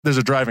There's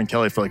a drive in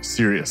Kelly for like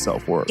serious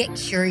self-work. Get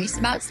curious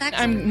about sex.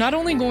 I'm not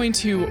only going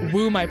to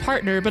woo my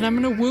partner, but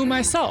I'm going to woo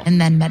myself.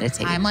 And then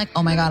meditate. I'm like,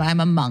 oh my God, I'm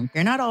a monk.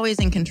 You're not always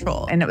in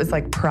control. And it was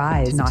like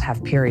pride to not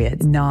have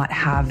periods, not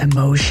have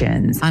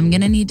emotions. I'm going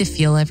to need to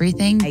feel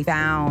everything. I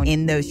found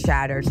in those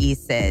shattered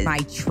pieces my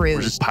truth.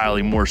 We're just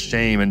piling more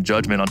shame and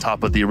judgment on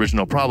top of the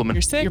original problem.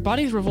 You're sick. Your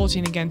body's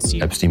revolting against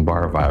you.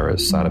 Epstein-Barr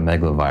virus,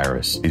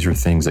 cytomegalovirus. These are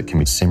things that can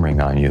be simmering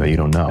on you that you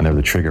don't know, and they're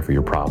the trigger for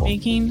your problem.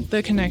 Making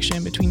the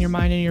connection between your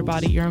mind and your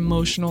body, your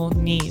emotional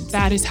needs.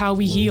 That is how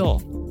we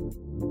heal.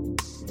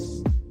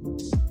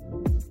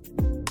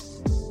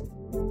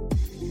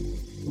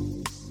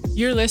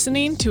 You're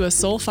listening to a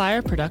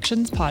Soulfire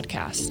Productions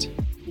podcast.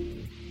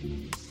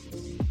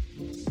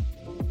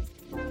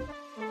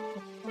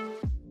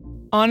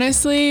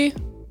 Honestly,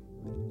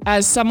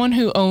 as someone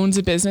who owns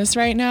a business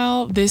right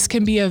now, this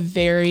can be a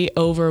very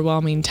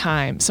overwhelming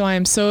time. So I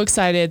am so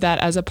excited that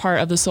as a part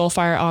of the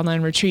Soulfire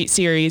Online Retreat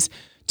series,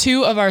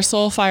 two of our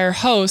Soulfire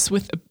hosts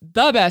with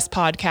the best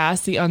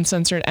podcast, The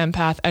Uncensored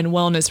Empath and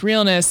Wellness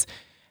Realness,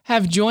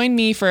 have joined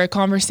me for a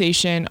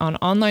conversation on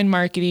online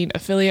marketing,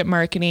 affiliate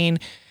marketing,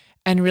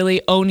 and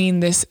really owning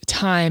this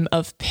time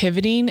of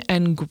pivoting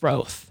and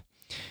growth.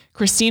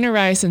 Christina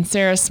Rice and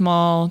Sarah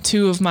Small,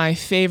 two of my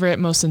favorite,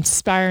 most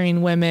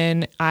inspiring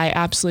women. I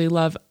absolutely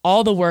love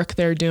all the work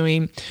they're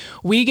doing.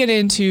 We get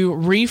into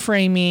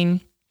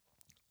reframing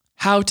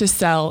how to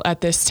sell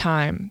at this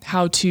time,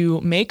 how to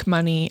make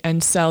money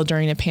and sell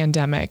during a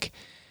pandemic.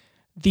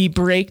 The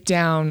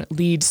breakdown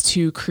leads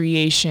to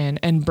creation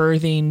and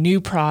birthing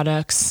new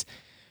products,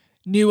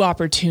 new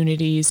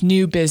opportunities,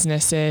 new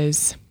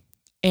businesses,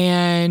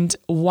 and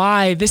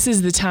why this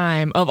is the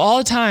time of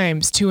all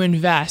times to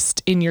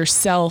invest in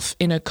yourself,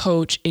 in a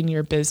coach, in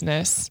your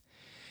business,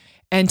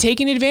 and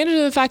taking advantage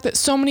of the fact that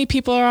so many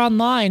people are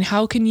online.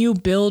 How can you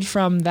build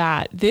from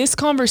that? This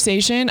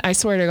conversation, I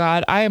swear to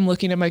God, I am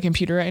looking at my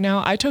computer right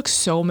now. I took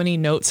so many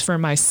notes for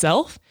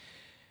myself.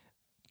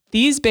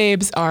 These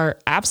babes are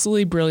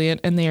absolutely brilliant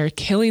and they are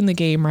killing the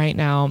game right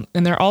now.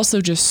 And they're also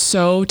just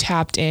so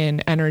tapped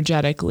in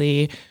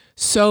energetically,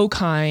 so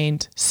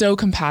kind, so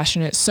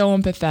compassionate, so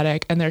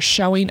empathetic, and they're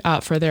showing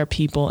up for their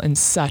people in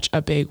such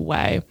a big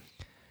way.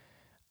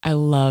 I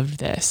love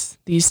this.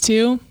 These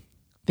two,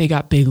 they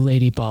got big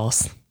lady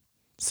balls.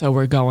 So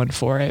we're going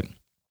for it.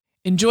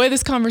 Enjoy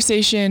this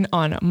conversation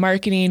on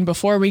marketing.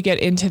 Before we get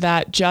into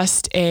that,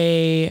 just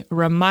a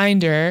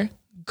reminder,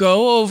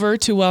 go over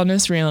to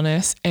Wellness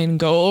Realness and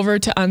go over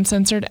to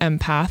Uncensored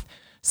Empath.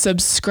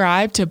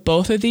 Subscribe to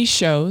both of these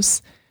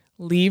shows.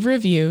 Leave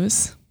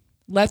reviews.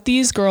 Let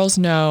these girls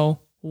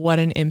know what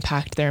an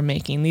impact they're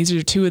making. These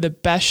are two of the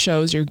best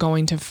shows you're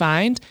going to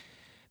find.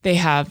 They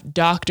have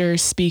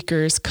doctors,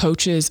 speakers,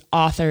 coaches,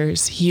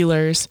 authors,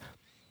 healers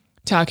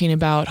talking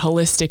about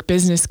holistic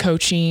business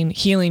coaching,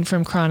 healing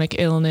from chronic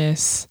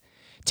illness,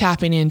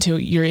 tapping into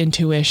your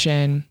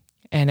intuition,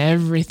 and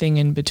everything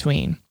in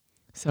between.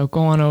 So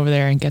go on over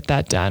there and get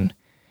that done.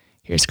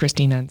 Here's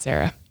Christina and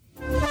Sarah.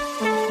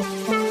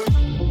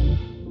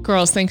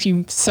 Girls, thank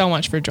you so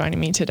much for joining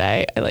me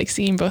today. I like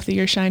seeing both of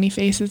your shiny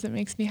faces. It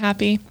makes me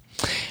happy.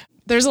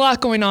 There's a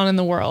lot going on in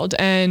the world,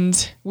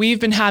 and we've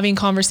been having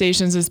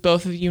conversations, as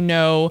both of you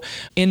know,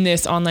 in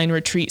this online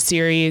retreat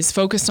series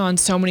focused on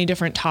so many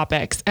different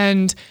topics.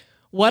 And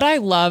what I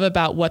love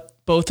about what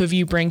both of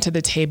you bring to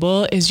the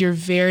table is you're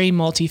very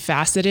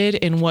multifaceted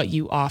in what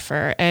you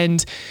offer.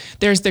 And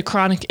there's the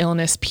chronic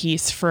illness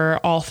piece for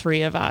all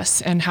three of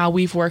us and how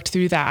we've worked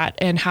through that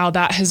and how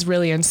that has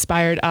really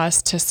inspired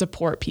us to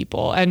support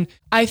people. And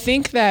I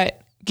think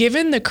that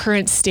given the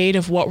current state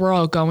of what we're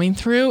all going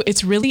through,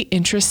 it's really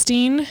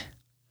interesting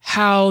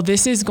how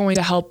this is going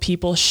to help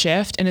people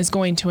shift and is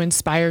going to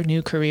inspire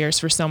new careers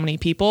for so many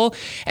people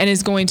and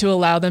is going to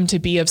allow them to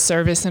be of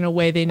service in a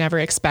way they never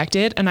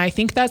expected. And I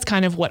think that's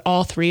kind of what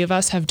all three of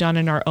us have done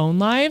in our own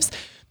lives.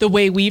 The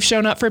way we've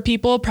shown up for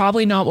people,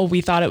 probably not what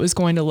we thought it was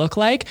going to look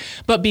like,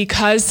 but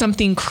because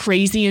something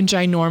crazy and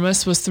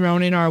ginormous was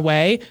thrown in our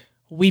way,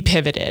 we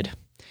pivoted.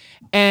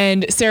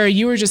 And Sarah,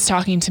 you were just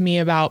talking to me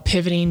about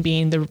pivoting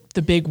being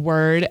the big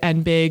word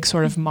and big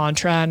sort of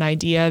mantra and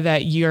idea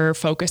that you're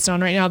focused on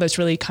right now that's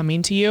really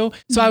coming to you.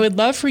 So I would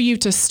love for you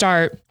to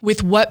start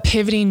with what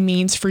pivoting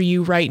means for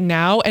you right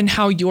now and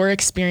how your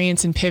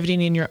experience in pivoting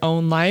in your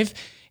own life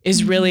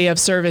is really of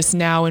service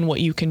now and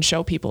what you can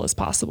show people is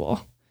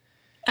possible.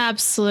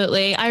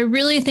 Absolutely. I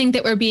really think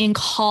that we're being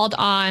called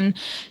on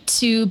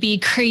to be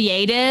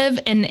creative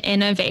and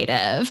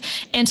innovative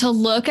and to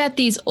look at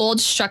these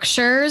old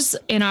structures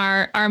in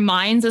our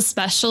minds,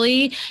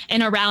 especially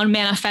and around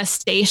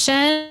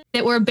manifestation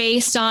that were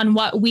based on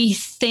what we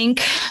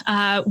think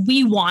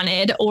we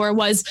wanted or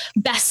was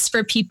best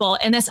for people,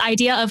 and this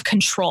idea of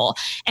control.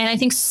 And I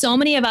think so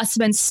many of us have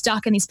been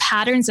stuck in these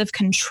patterns of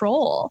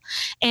control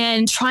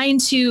and trying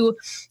to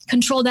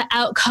control the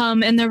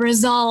outcome and the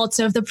results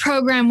of the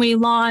program we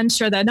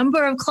launch or the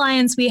number of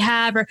clients we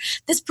have, or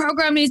this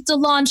program needs to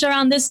launch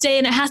around this day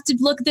and it has to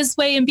look this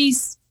way and be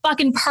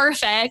fucking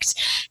perfect.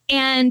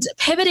 And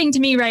pivoting to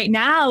me right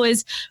now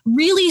is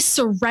really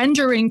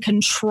surrendering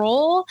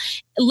control,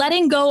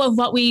 letting go of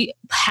what we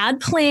had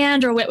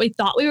planned or what we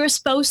thought we were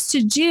supposed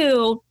to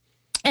do.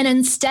 And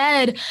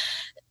instead,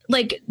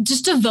 like,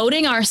 just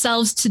devoting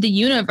ourselves to the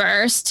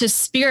universe, to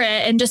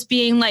spirit, and just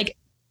being like,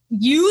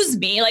 use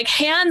me, like,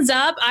 hands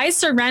up, I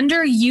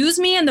surrender, use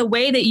me in the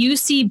way that you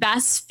see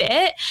best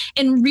fit,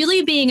 and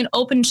really being an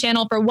open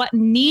channel for what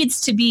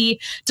needs to be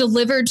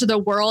delivered to the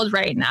world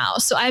right now.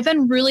 So I've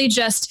been really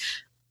just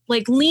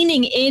like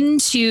leaning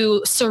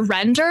into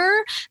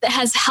surrender that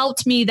has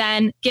helped me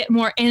then get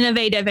more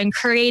innovative and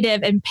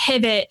creative and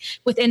pivot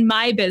within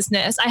my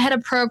business. I had a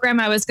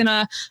program I was going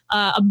to,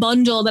 a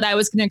bundle that I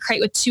was going to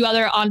create with 2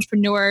 other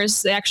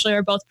entrepreneurs. They actually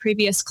are both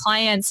previous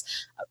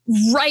clients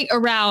right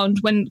around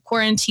when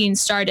quarantine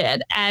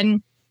started.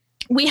 And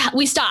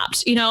we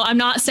stopped. You know, I'm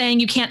not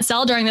saying you can't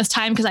sell during this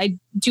time, because I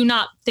do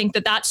not think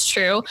that that's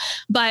true.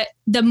 But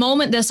the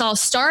moment this all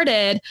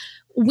started,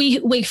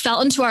 we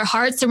felt into our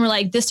hearts and we're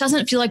like, this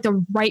doesn't feel like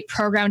the right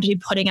program to be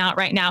putting out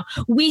right now.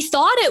 We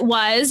thought it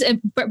was,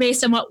 but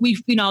based on what we,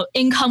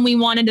 income we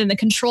wanted and the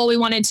control we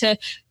wanted to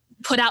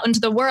put out into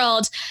the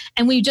world.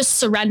 And we just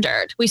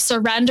surrendered. We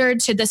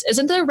surrendered to this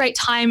isn't the right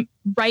time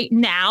right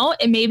now.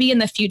 It may be in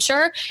the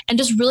future, and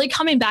just really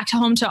coming back to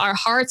home to our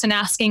hearts and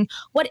asking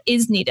what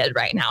is needed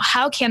right now.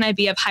 How can I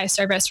be of high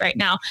service right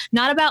now?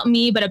 Not about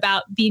me, but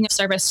about being of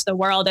service to the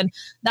world. And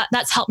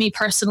that's helped me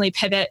personally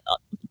pivot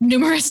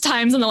numerous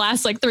times in the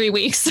last 3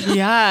 weeks.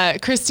 Yeah.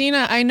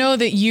 Christina, I know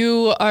that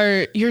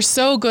you're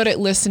so good at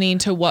listening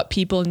to what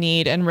people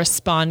need and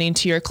responding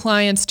to your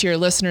clients, to your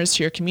listeners,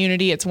 to your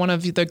community. It's one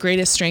of the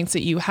greatest strengths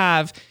that you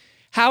have.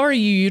 How are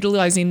you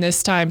utilizing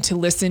this time to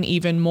listen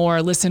even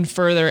more, listen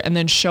further, and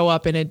then show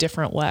up in a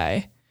different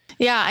way?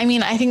 Yeah. I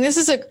mean, I think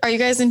are you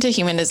guys into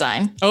human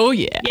design? Oh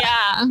yeah.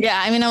 Yeah.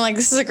 Yeah. I mean, I'm like,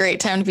 this is a great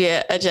time to be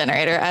a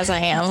generator, as I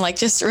am, like,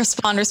 just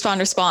respond,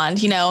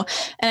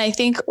 and I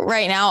think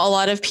right now, a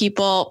lot of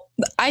people,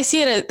 I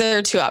see it, there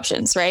are 2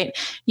 options, right?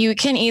 You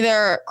can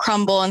either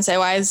crumble and say,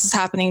 why is this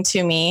happening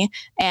to me?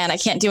 And I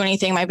can't do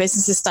anything. My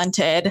business is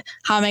stunted.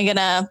 How am I going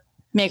to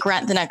make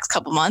rent the next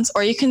couple months?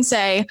 Or you can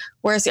say,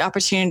 where's the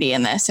opportunity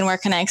in this? And where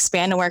can I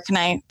expand? And where can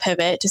I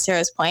pivot, to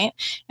Sarah's point,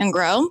 and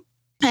grow?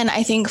 And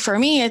I think for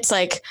me, it's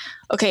like,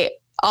 okay,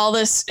 all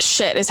this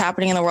shit is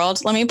happening in the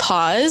world. Let me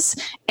pause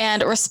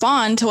and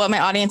respond to what my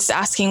audience is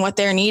asking, what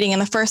they're needing.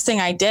 And the first thing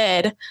I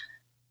did,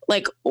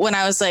 like, when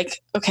I was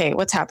like, okay,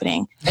 what's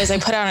happening, is I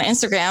put out on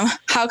Instagram,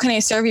 how can I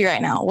serve you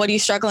right now? What are you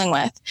struggling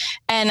with?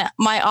 And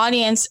my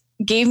audience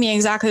gave me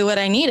exactly what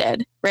I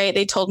needed, right?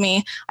 They told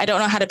me, I don't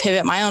know how to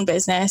pivot my own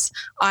business.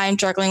 I'm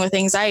struggling with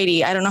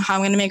anxiety. I don't know how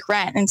I'm going to make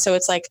rent. And so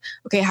it's like,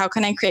 okay, how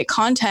can I create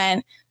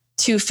content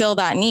to fill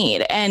that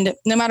need? And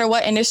no matter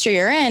what industry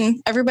you're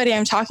in, everybody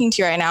I'm talking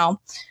to right now,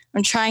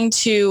 I'm trying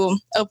to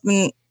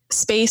open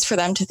space for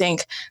them to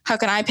think, how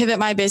can I pivot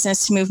my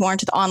business to move more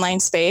into the online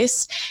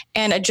space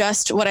and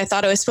adjust what I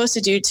thought I was supposed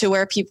to do to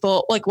where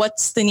people, like,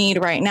 what's the need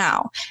right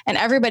now? And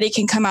everybody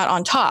can come out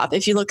on top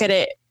if you look at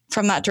it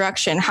from that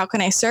direction. How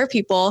can I serve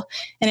people?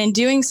 And in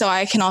doing so,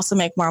 I can also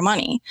make more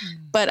money.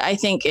 But I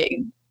think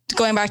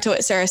going back to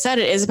what Sarah said,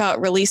 it is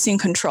about releasing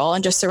control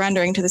and just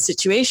surrendering to the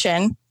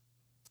situation.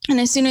 And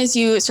as soon as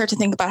you start to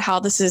think about how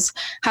this is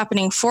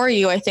happening for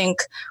you, I think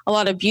a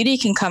lot of beauty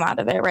can come out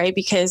of it, right?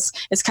 Because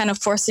it's kind of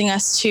forcing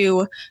us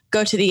to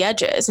go to the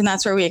edges, and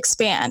that's where we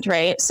expand,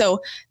 right?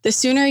 So the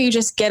sooner you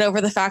just get over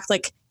the fact,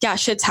 like, yeah,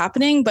 shit's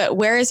happening, but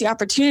where is the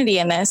opportunity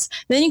in this?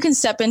 Then you can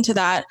step into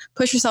that,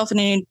 push yourself in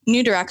a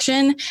new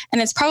direction.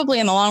 And it's probably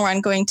in the long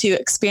run going to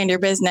expand your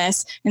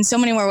business in so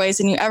many more ways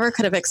than you ever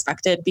could have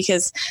expected,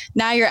 because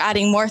now you're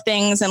adding more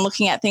things and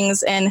looking at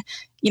things in,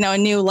 a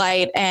new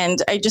light.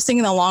 And I just think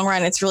in the long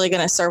run, it's really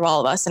going to serve all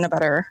of us in a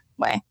better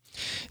way.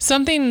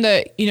 Something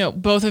that,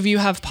 both of you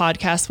have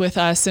podcasts with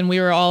us, and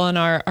we were all on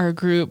our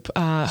group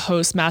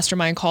host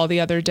mastermind call the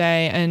other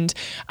day. And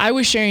I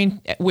was sharing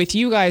with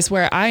you guys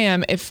where I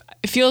am, if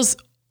it feels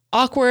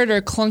awkward or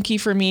clunky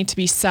for me to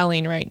be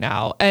selling right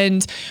now.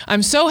 And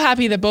I'm so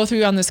happy that both of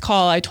you on this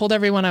call, I told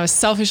everyone I was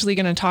selfishly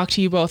going to talk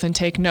to you both and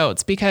take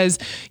notes, because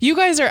you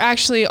guys are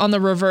actually on the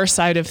reverse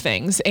side of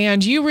things.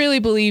 And you really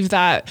believe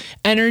that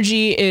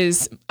energy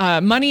is,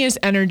 money is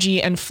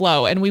energy and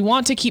flow. And we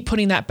want to keep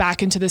putting that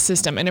back into the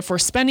system. And if we're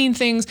spending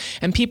things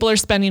and people are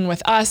spending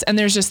with us, and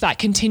there's just that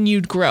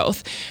continued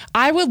growth,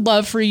 I would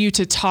love for you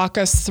to talk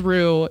us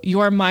through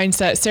your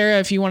mindset. Sarah,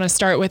 if you want to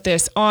start with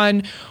this,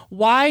 on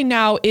why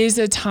now is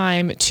a time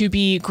to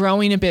be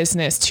growing a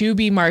business, to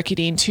be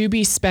marketing, to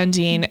be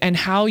spending, and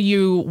how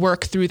you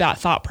work through that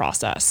thought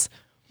process.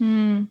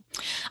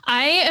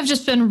 I have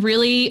just been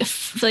really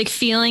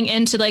feeling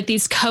into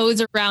these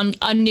codes around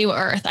a new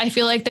earth. I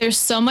feel like there's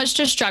so much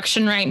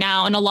destruction right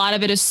now, and a lot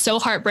of it is so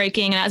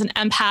heartbreaking. And as an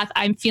empath,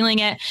 I'm feeling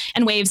it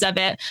and waves of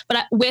it.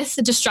 But with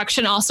the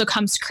destruction also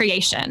comes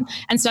creation.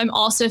 And so I'm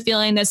also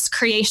feeling this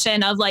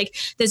creation of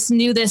this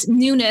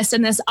newness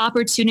and this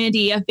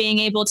opportunity of being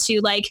able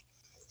to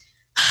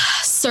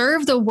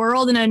serve the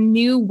world in a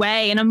new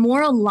way, in a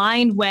more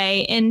aligned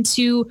way, and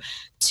to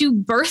to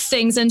birth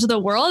things into the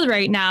world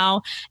right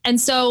now. And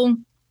so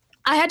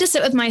I had to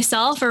sit with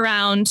myself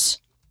around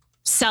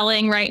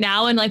selling right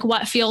now and like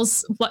what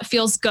feels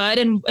good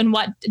and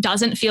what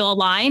doesn't feel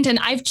aligned. And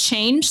I've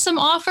changed some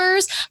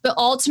offers, but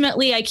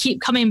ultimately I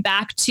keep coming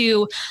back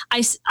to,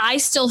 I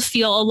still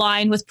feel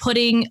aligned with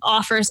putting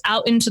offers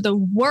out into the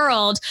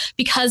world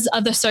because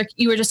of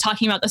you were just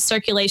talking about the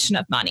circulation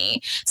of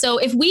money. So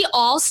if we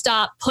all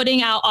stop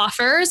putting out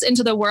offers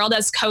into the world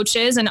as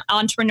coaches and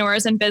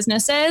entrepreneurs and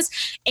businesses,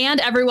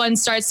 and everyone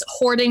starts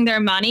hoarding their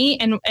money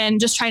and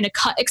just trying to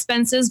cut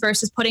expenses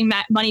versus putting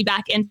money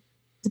back into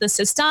the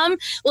system,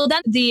 well,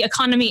 then the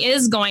economy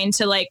is going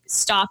to like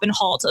stop and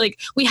halt. Like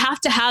we have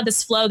to have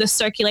this flow, this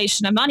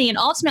circulation of money. And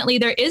ultimately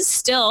there is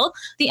still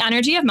the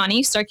energy of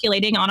money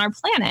circulating on our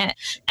planet.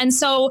 And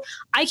so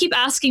I keep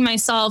asking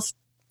myself,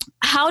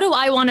 how do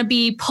I want to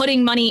be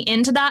putting money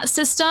into that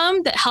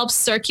system that helps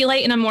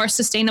circulate in a more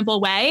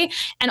sustainable way?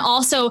 And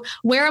also,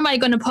 where am I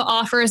going to put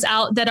offers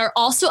out that are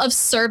also of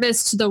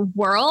service to the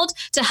world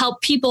to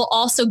help people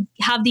also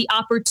have the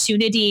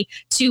opportunity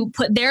to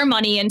put their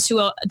money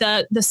into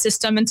the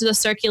system, into the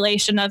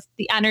circulation of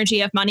the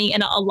energy of money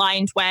in an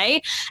aligned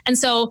way? And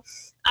so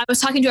I was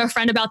talking to a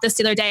friend about this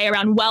the other day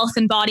around wealth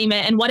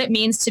embodiment and what it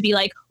means to be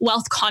like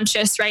wealth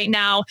conscious right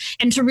now,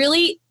 and to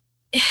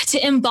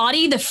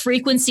embody the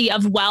frequency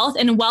of wealth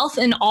and wealth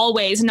in all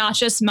ways, not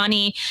just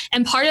money.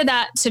 And part of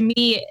that, to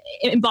me,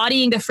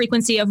 embodying the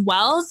frequency of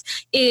wealth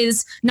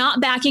is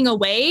not backing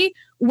away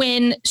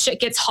when shit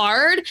gets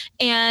hard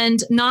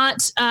and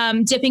not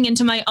dipping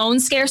into my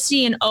own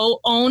scarcity and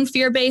own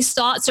fear-based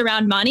thoughts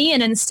around money,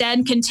 and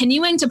instead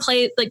continuing to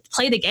play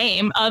the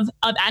game of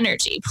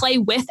energy, play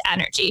with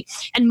energy.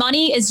 And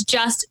money is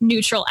just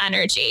neutral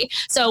energy.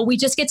 So we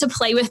just get to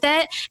play with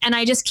it. And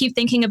I just keep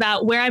thinking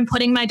about where I'm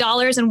putting my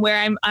dollars and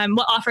where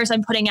what offers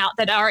I'm putting out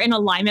that are in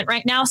alignment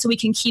right now, so we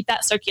can keep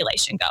that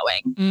circulation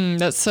going.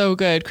 That's so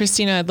good.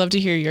 Christina, I'd love to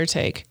hear your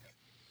take.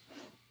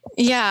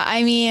 Yeah,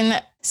 I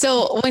mean,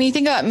 so when you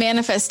think about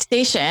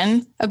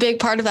manifestation, a big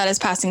part of that is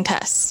passing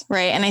tests,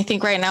 right? And I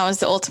think right now is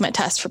the ultimate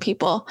test for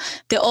people,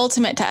 the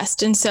ultimate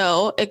test. And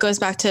so it goes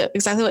back to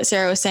exactly what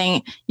Sarah was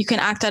saying. You can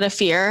act out of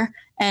fear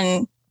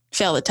and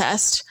fail the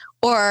test,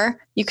 or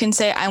you can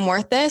say, I'm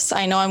worth this.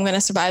 I know I'm going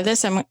to survive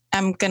this. I'm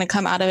going to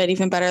come out of it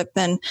even better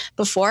than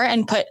before,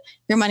 and put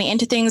your money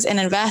into things and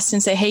invest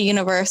and say, hey,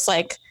 universe,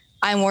 like,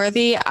 I'm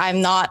worthy. I'm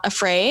not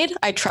afraid.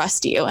 I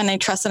trust you. And I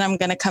trust that I'm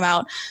going to come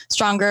out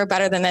stronger,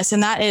 better than this.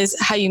 And that is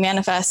how you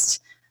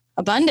manifest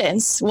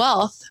abundance,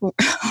 wealth,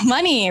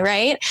 money,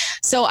 right?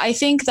 So I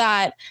think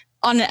that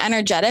on an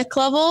energetic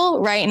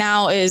level right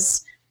now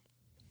is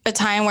a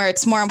time where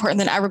it's more important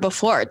than ever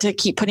before to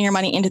keep putting your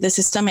money into the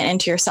system and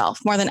into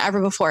yourself more than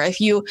ever before. If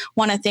you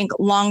want to think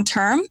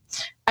long-term,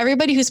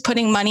 everybody who's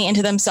putting money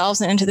into themselves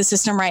and into the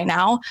system right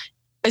now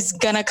is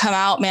going to come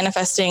out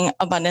manifesting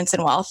abundance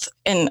and wealth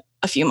in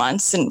a few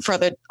months and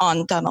further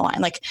on down the line.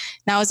 Like,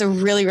 now is a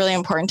really, really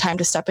important time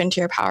to step into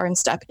your power and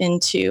step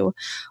into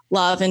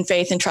love and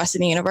faith and trust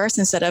in the universe,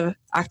 instead of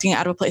acting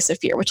out of a place of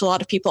fear, which a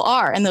lot of people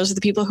are. And those are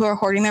the people who are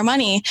hoarding their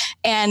money.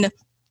 And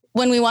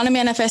when we want to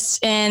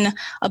manifest in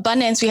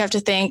abundance, we have to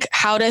think,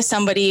 how does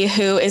somebody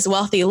who is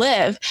wealthy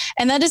live?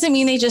 And that doesn't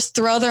mean they just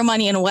throw their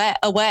money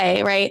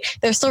away, right?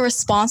 They're still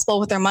responsible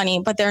with their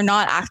money, but they're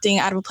not acting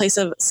out of a place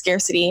of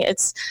scarcity.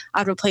 It's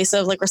out of a place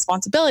of like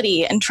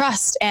responsibility and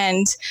trust.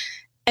 And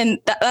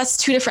that's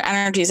two different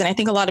energies. And I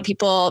think a lot of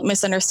people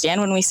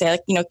misunderstand when we say,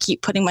 like, you know,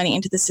 keep putting money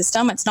into the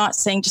system. It's not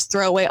saying just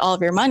throw away all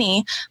of your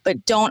money,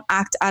 but don't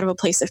act out of a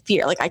place of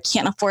fear. Like, I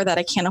can't afford that.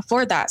 I can't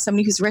afford that.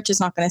 Somebody who's rich is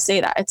not going to say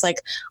that. It's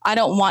like, I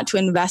don't want to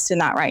invest in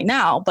that right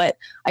now, but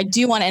I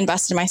do want to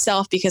invest in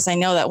myself, because I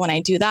know that when I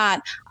do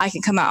that, I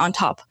can come out on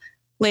top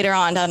later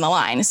on down the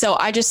line. So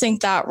I just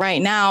think that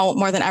right now,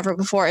 more than ever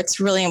before, it's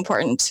really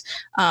important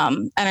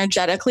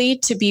energetically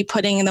to be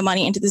putting the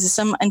money into the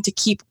system and to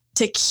keep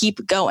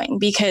going,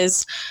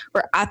 because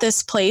we're at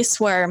this place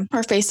where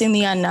we're facing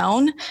the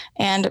unknown,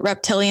 and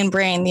reptilian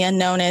brain, the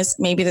unknown is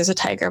maybe there's a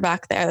tiger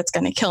back there that's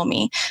going to kill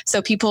me.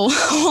 So people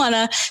want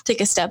to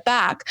take a step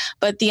back,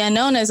 but the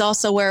unknown is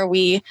also where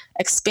we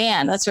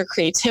expand. That's where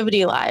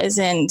creativity lies.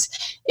 And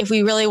if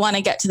we really want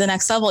to get to the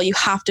next level, you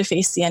have to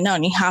face the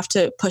unknown. You have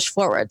to push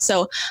forward.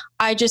 So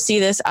I just see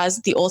this as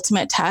the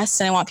ultimate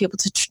test, and I want people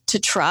to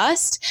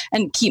trust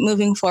and keep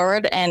moving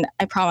forward. And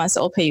I promise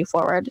it will pay you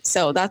forward.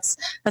 So that's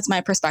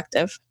my perspective.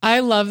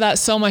 I love that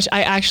so much.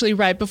 I actually,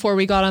 right before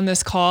we got on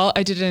this call,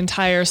 I did an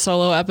entire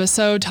solo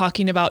episode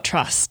talking about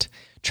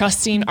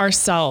trusting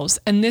ourselves.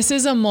 And this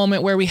is a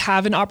moment where we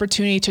have an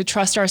opportunity to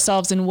trust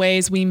ourselves in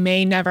ways we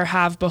may never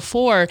have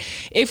before.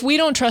 If we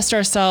don't trust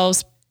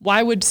ourselves,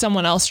 why would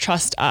someone else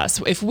trust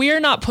us? If we're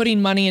not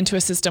putting money into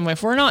a system,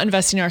 if we're not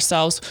investing in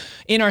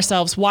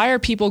ourselves, why are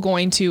people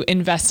going to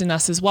invest in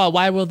us as well?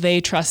 Why will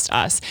they trust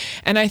us?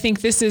 And I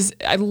think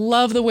I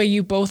love the way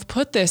you both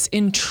put this,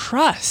 in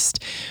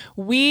trust.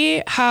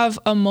 We have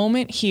a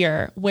moment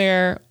here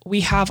where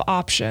we have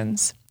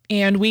options.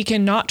 and we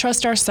can not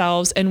trust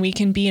ourselves and we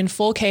can be in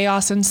full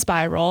chaos and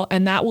spiral,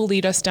 and that will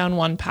lead us down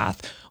one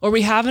path. Or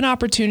we have an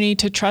opportunity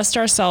to trust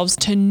ourselves,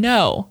 to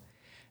know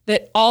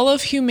that all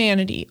of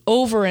humanity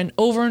over and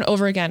over and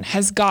over again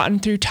has gotten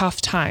through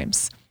tough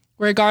times.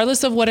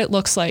 Regardless of what it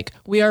looks like,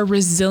 we are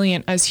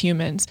resilient as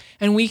humans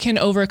and we can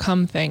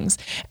overcome things.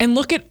 And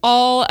look at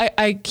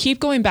I keep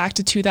going back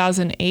to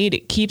 2008.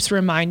 It keeps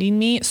reminding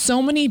me,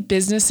 so many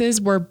businesses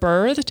were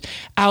birthed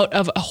out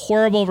of a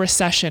horrible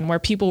recession where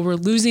people were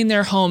losing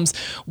their homes.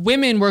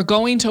 Women were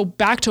going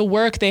back to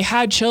work. They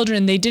had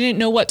children. They didn't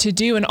know what to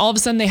do. And all of a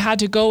sudden they had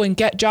to go and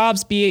get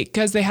jobs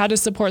because they had to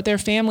support their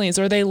families,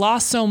 or they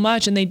lost so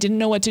much and they didn't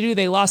know what to do.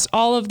 They lost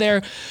all of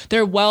their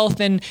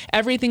wealth and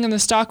everything in the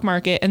stock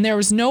market. And there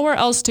was nowhere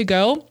else to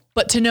go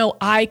but to know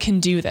I can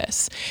do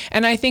this.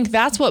 And I think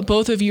that's what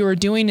both of you are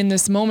doing in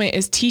this moment,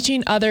 is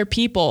teaching other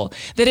people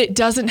that it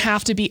doesn't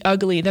have to be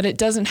ugly, that it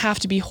doesn't have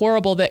to be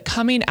horrible, that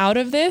coming out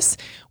of this,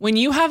 when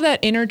you have that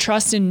inner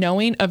trust and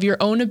knowing of your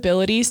own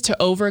abilities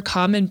to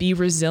overcome and be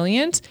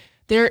resilient,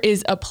 there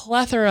is a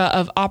plethora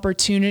of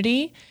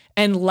opportunity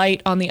and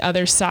light on the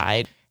other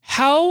side.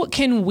 How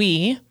can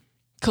we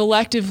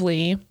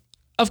collectively,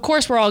 of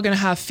course, we're all going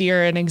to have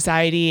fear and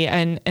anxiety,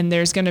 and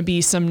there's going to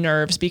be some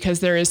nerves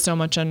because there is so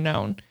much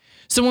unknown.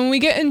 So when we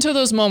get into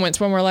those moments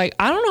when we're like,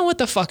 I don't know what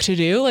the fuck to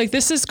do, like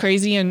this is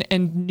crazy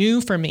and new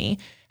for me,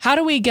 how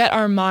do we get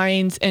our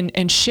minds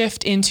and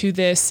shift into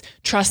this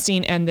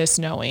trusting and this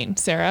knowing?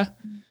 Sarah?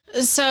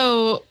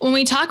 So when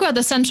we talk about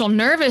the central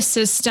nervous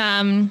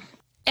system,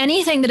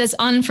 anything that is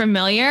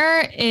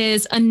unfamiliar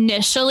is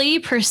initially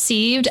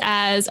perceived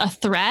as a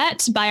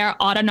threat by our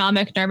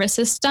autonomic nervous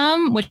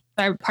system, which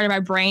are part of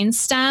our brain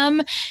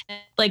stem,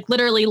 like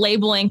literally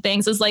labeling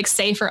things as like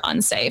safe or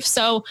unsafe.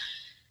 So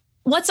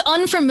what's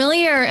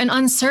unfamiliar and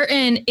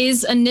uncertain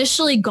is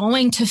initially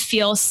going to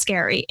feel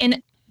scary.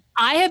 And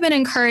I have been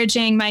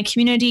encouraging my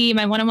community,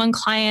 my one-on-one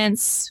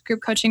clients,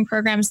 group coaching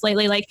programs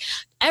lately, like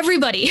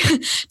everybody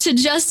to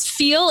just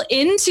feel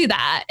into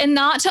that and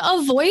not to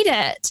avoid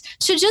it,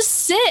 to just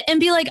sit and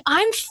be like,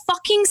 I'm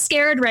fucking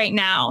scared right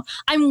now.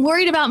 I'm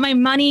worried about my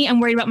money. I'm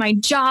worried about my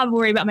job. I'm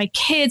worried about my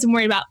kids. I'm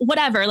worried about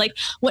whatever, like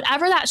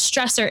whatever that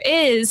stressor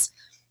is,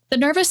 the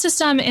nervous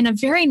system in a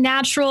very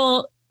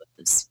natural,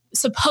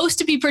 supposed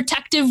to be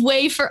protective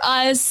way for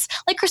us.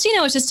 Like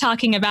Christina was just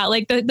talking about,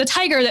 like the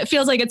tiger that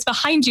feels like it's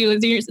behind you.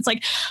 It's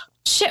like,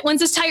 shit, when's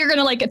this tiger going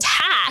to like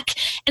attack?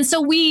 And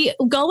so we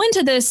go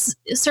into this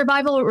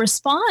survival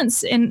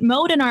response and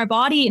mode in our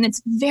body, and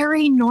it's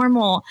very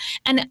normal.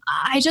 And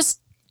I just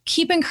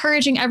keep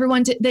encouraging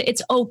everyone that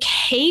it's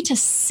okay to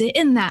sit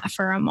in that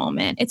for a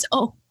moment. It's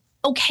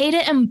okay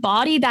to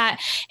embody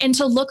that and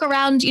to look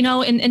around,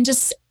 and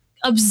just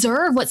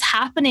observe what's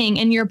happening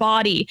in your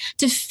body,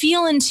 to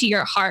feel into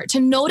your heart, to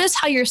notice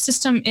how your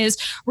system is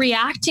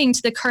reacting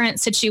to the current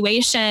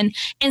situation,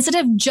 instead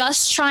of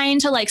just trying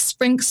to like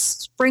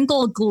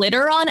sprinkle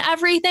glitter on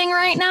everything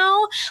right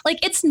now.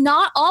 Like, it's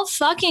not all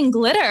fucking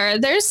glitter.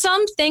 There's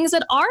some things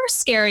that are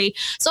scary.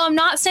 So I'm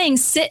not saying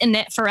sit in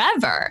it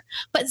forever,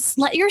 but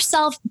let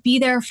yourself be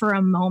there for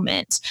a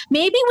moment.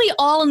 Maybe we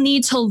all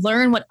need to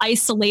learn what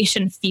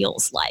isolation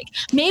feels like.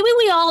 Maybe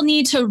we all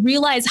need to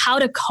realize how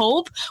to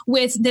cope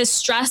with this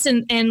stress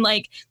and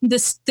like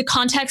the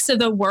context of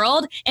the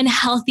world in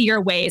healthier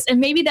ways. And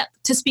maybe that,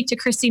 to speak to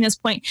Christina's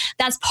point,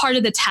 that's part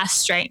of the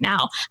test right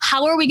now.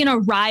 How are we going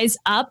to rise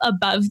up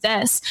above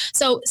this?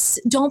 So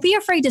don't be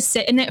afraid to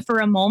sit in it for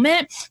a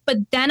moment, but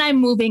then I'm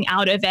moving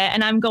out of it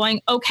and I'm going,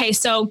 okay,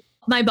 so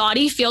my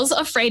body feels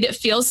afraid. It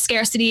feels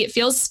scarcity. It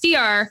feels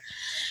fear.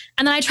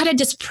 And then I try to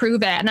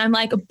disprove it. And I'm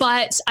like,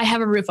 but I have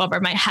a roof over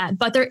my head,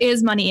 but there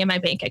is money in my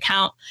bank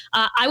account.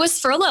 I was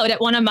furloughed at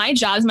one of my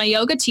jobs, my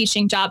yoga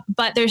teaching job,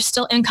 but there's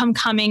still income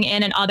coming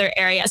in other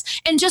areas.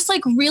 And just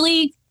like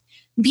really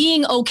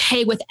being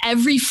okay with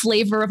every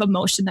flavor of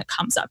emotion that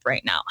comes up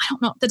right now. I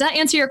don't know. Did that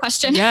answer your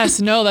question? Yes.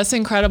 No, that's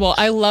incredible.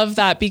 I love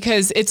that,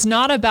 because it's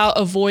not about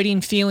avoiding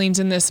feelings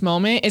in this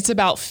moment. It's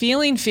about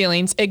feeling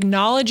feelings,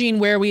 acknowledging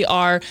where we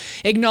are,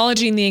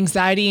 acknowledging the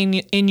anxiety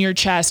in your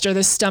chest or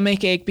the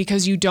stomach ache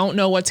because you don't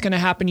know what's going to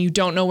happen. You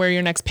don't know where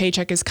your next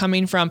paycheck is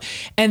coming from.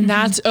 And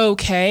that's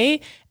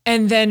okay.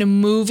 And then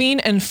moving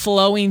and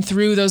flowing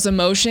through those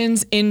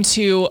emotions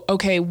into,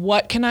 okay,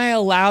 what can I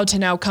allow to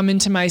now come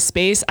into my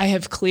space? I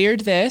have cleared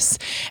this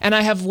and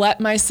I have let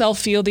myself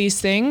feel these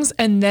things.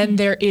 And then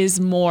there is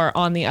more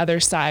on the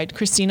other side.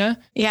 Christina?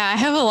 Yeah, I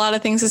have a lot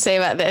of things to say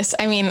about this.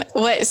 I mean,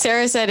 what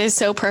Sarah said is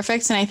so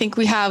perfect. And I think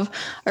we have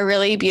a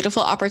really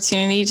beautiful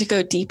opportunity to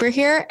go deeper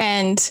here.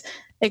 And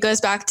it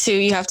goes back to,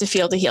 you have to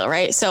feel to heal,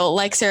 right? So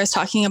like Sarah's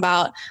talking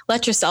about,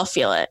 let yourself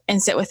feel it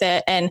and sit with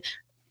it and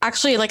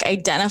actually like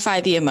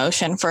identify the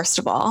emotion first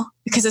of all,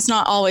 because it's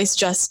not always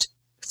just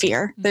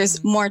fear.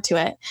 There's more to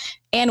it.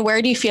 And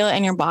where do you feel it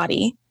in your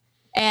body?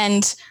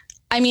 And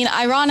I mean,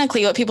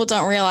 ironically, what people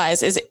don't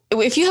realize is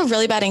if you have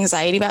really bad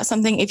anxiety about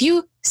something, if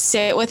you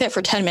sit with it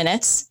for 10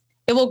 minutes,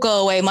 it will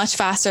go away much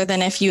faster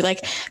than if you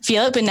like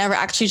feel it, but never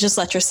actually just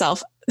let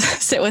yourself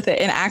sit with it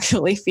and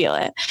actually feel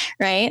it,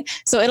 right?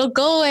 So it'll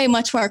go away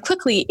much more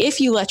quickly if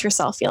you let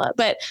yourself feel it.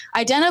 But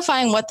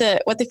identifying what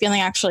the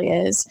feeling actually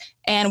is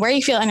and where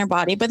you feel it in your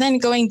body, but then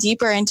going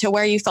deeper into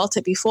where you felt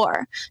it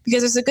before,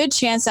 because there's a good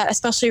chance that,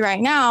 especially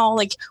right now,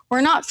 like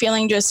we're not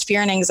feeling just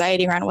fear and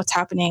anxiety around what's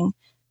happening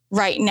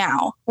right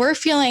now. We're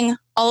feeling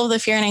all of the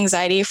fear and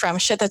anxiety from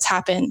shit that's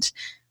happened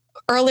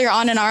earlier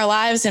on in our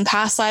lives and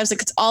past lives.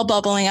 Like it's all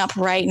bubbling up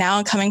right now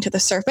and coming to the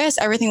surface,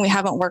 everything we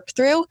haven't worked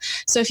through.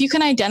 So if you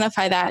can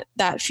identify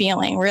that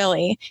feeling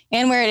really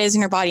and where it is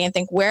in your body and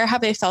think, where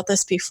have I felt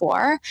this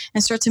before,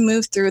 and start to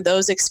move through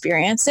those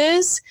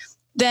experiences,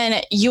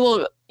 then you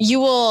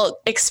will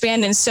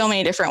expand in so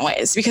many different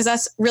ways, because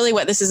that's really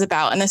what this is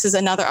about. And this is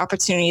another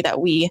opportunity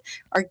that we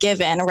are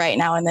given right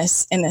now in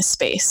this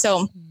space.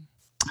 So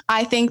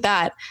I think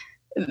that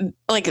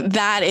like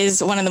that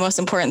is one of the most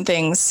important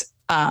things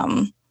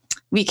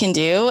we can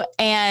do.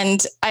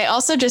 And I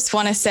also just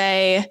want to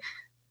say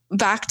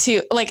back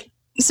to like,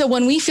 so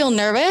when we feel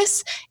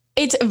nervous,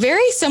 it's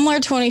very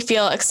similar to when we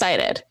feel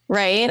excited,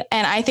 right?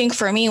 And I think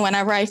for me,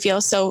 whenever I feel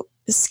so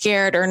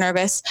scared or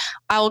nervous,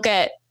 I'll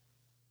get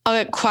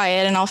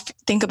quiet and I'll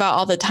think about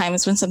all the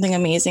times when something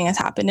amazing has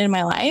happened in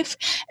my life.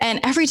 And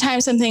every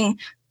time something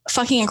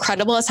fucking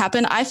incredible has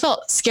happened, I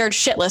felt scared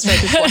shitless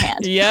right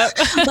beforehand. Yep.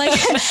 Like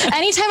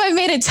anytime I've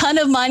made a ton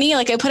of money,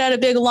 like I put out a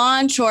big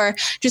launch, or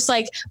just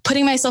like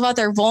putting myself out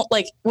there,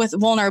 like with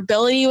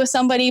vulnerability with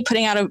somebody,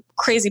 putting out a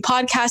crazy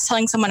podcast,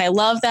 telling someone I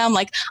love them,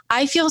 like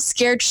I feel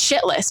scared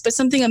shitless, but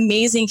something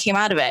amazing came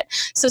out of it.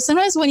 So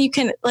sometimes when you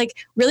can like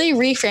really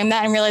reframe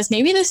that and realize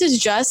maybe this is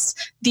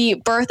just the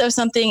birth of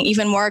something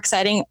even more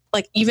exciting,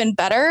 like even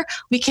better,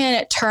 we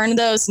can turn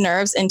those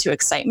nerves into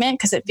excitement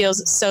because it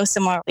feels so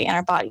similarly in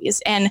our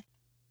bodies. And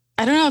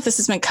I don't know if this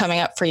has been coming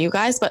up for you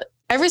guys, but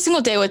every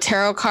single day with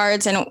tarot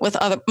cards and with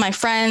my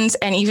friends,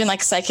 and even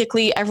like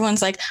psychically,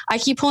 everyone's like, I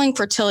keep pulling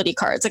fertility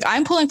cards. Like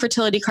I'm pulling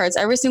fertility cards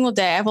every single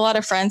day. I have a lot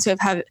of friends who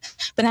have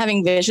been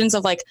having visions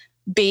of like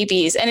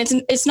babies, and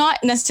it's not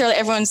necessarily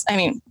everyone's, I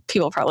mean,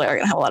 people probably are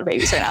going to have a lot of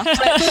babies right now.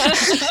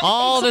 But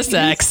all the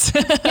sex.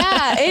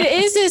 Yeah,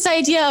 it is this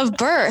idea of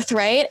birth,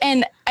 right?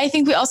 And I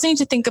think we also need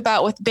to think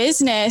about with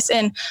business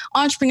and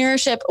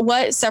entrepreneurship,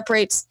 what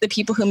separates the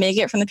people who make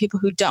it from the people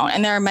who don't.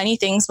 And there are many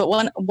things, but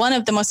one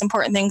of the most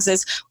important things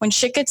is when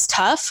shit gets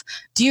tough,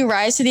 do you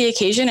rise to the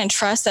occasion and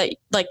trust that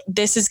like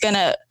this is going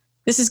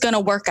to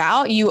work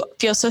out? You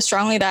feel so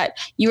strongly that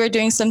you are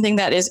doing something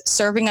that is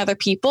serving other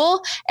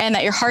people and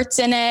that your heart's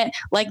in it.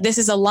 Like this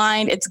is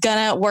aligned. It's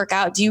going to work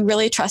out. Do you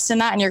really trust in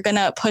that? And you're going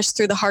to push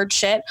through the hard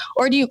shit?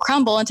 Or do you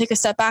crumble and take a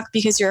step back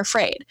because you're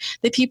afraid?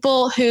 The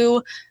people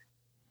who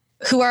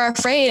are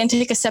afraid and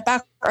take a step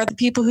back are the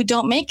people who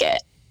don't make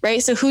it.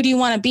 Right. So who do you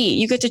want to be?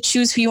 You get to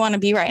choose who you want to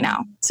be right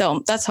now.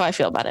 So that's how I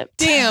feel about it.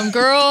 Damn,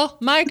 girl.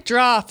 Mic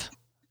drop.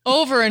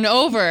 Over and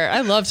over.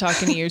 I love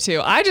talking to you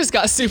too. I just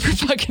got super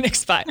fucking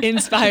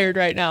inspired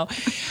right now.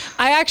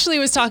 I actually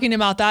was talking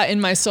about that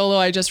in my solo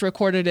I just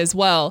recorded as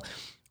well.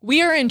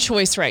 We are in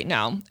choice right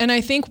now. And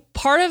I think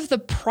part of the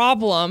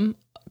problem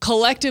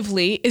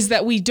collectively is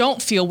that we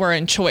don't feel we're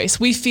in choice.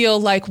 We feel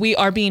like we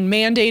are being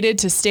mandated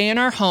to stay in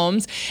our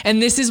homes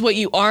and this is what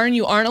you are and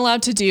you aren't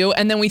allowed to do.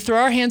 And then we throw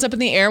our hands up in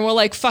the air and we're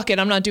like, fuck it,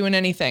 I'm not doing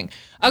anything.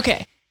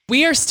 Okay.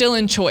 We are still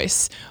in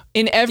choice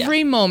in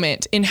every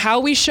moment, in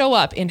how we show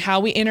up, in how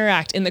we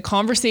interact, in the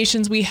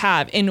conversations we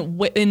have,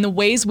 in the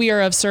ways we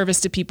are of service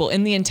to people,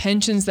 in the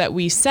intentions that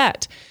we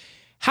set.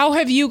 How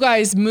have you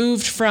guys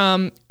moved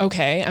from,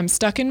 okay, I'm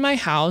stuck in my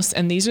house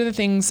and these are the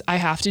things I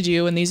have to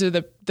do and these are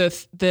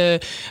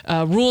the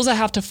rules I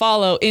have to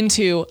follow,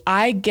 into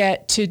I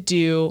get to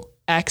do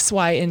X,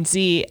 Y, and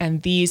Z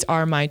and these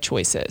are my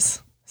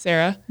choices?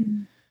 Sarah?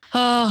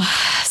 Oh,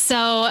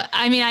 so,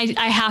 I mean,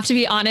 I have to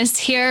be honest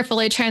here,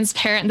 fully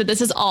transparent, that this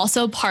is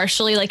also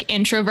partially like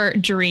introvert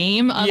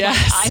dream of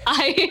yes.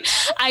 like,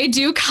 I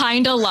do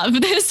kind of love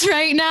this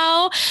right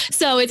now.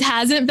 So it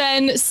hasn't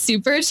been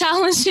super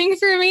challenging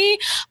for me,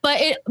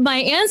 but my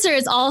answer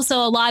is also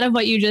a lot of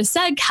what you just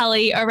said,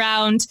 Kelly,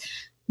 around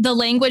the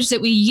language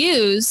that we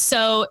use.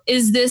 So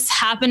is this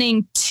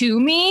happening to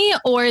me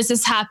or is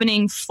this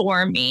happening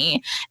for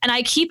me? And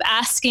I keep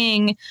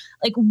asking,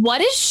 like,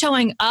 what is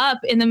showing up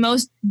in the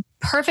most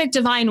perfect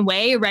divine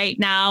way right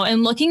now,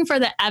 and looking for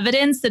the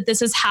evidence that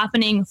this is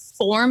happening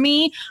for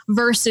me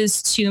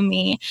versus to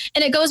me.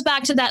 And it goes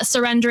back to that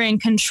surrendering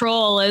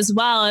control as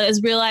well,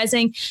 as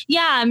realizing,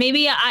 yeah,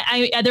 maybe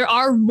I there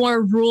are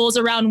more rules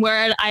around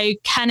where I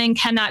can and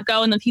cannot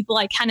go and the people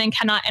I can and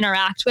cannot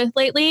interact with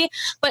lately.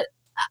 But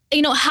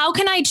you know, how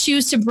can I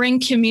choose to bring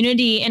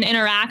community and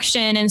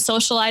interaction and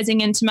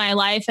socializing into my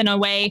life in a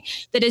way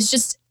that is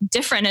just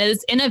different,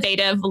 is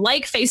innovative,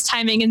 like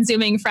FaceTiming and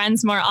Zooming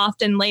friends more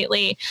often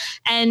lately?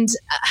 And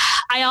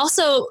I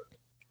also,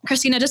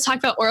 Christina just talked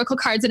about oracle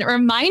cards, and it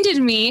reminded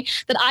me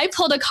that I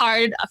pulled a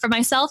card for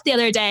myself the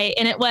other day,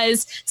 and it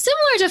was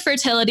similar to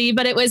fertility,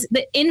 but it was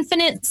the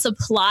infinite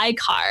supply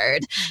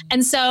card.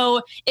 And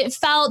so it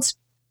felt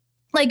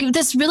like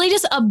this really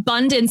just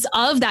abundance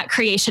of that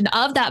creation,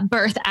 of that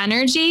birth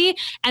energy,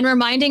 and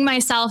reminding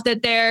myself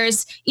that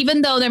there's,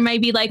 even though there may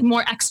be like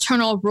more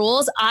external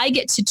rules, I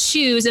get to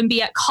choose and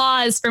be at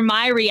cause for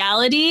my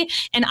reality.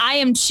 And I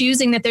am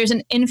choosing that there's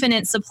an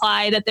infinite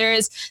supply, that there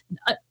is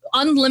an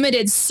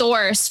unlimited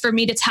source for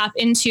me to tap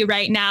into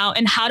right now.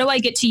 And how do I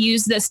get to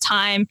use this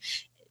time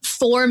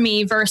for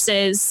me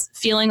versus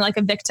feeling like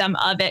a victim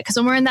of it? Because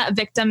when we're in that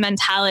victim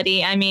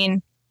mentality, I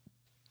mean,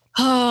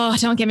 oh,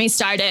 don't get me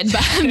started,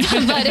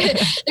 but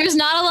there's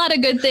not a lot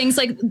of good things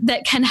like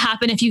that can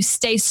happen if you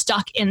stay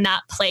stuck in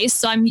that place.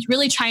 So I'm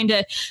really trying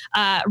to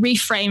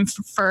reframe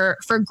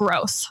for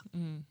growth.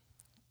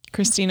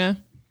 Christina?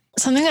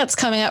 Something that's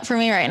coming up for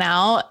me right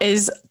now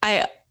is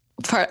I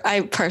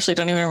partially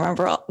don't even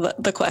remember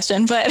the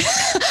question, but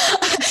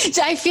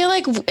I feel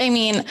like, I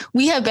mean,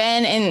 we have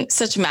been in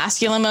such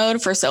masculine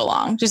mode for so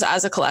long, just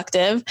as a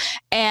collective.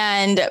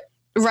 And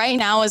right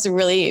now is a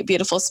really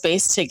beautiful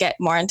space to get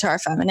more into our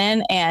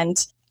feminine.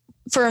 And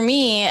for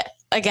me,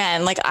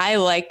 again, like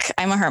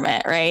I'm a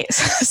hermit, right?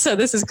 So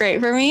this is great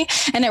for me.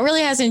 And it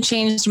really hasn't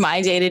changed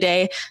my day to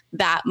day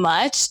that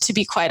much, to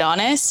be quite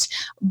honest,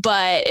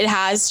 but it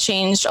has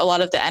changed a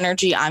lot of the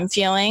energy I'm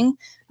feeling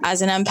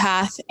as an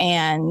empath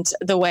and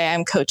the way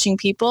I'm coaching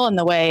people and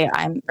the way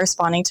I'm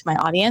responding to my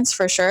audience,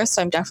 for sure.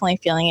 So I'm definitely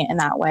feeling it in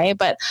that way,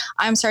 but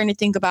I'm starting to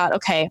think about,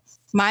 okay,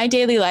 my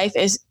daily life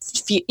is,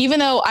 even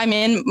though I'm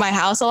in my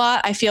house a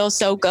lot, I feel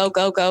so go,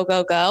 go, go,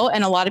 go, go.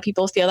 And a lot of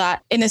people feel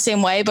that in the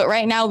same way. But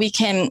right now we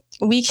can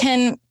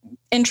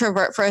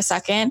introvert for a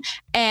second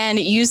and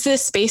use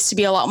this space to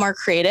be a lot more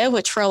creative,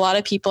 which for a lot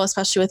of people,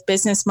 especially with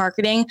business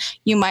marketing,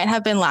 you might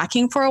have been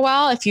lacking for a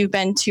while if you've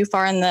been too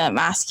far in the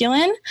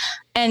masculine.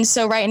 And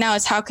so right now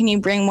it's how can you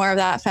bring more of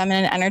that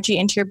feminine energy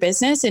into your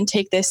business and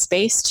take this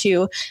space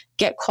to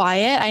get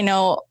quiet? I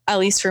know, at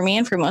least for me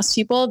and for most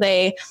people,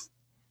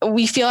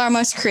 we feel our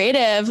most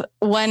creative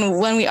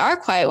when we are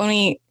quiet, when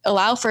we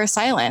allow for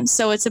silence.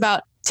 So it's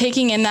about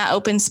taking in that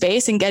open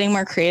space and getting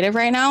more creative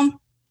right now.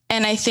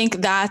 And I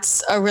think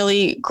that's a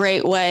really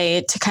great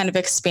way to kind of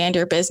expand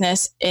your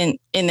business in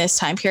this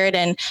time period,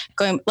 and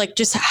going like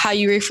just how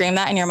you reframe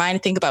that in your mind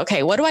and think about,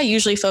 okay, what do I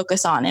usually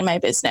focus on in my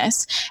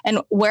business and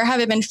where have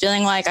I been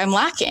feeling like I'm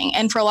lacking?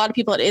 And for a lot of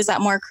people, it is that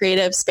more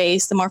creative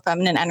space, the more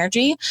feminine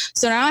energy.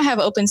 So now I have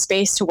open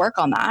space to work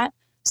on that.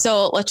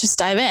 So let's just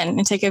dive in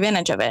and take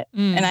advantage of it.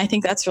 And I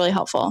think that's really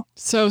helpful.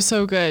 So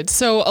good.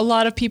 So a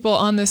lot of people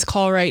on this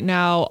call right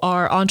now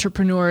are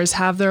entrepreneurs,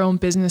 have their own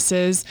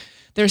businesses.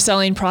 They're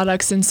selling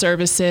products and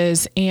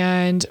services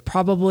and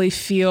probably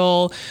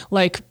feel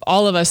like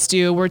all of us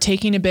do, we're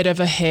taking a bit of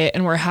a hit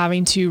and we're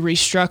having to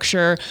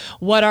restructure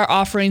what our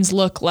offerings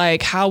look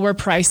like, how we're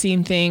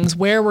pricing things,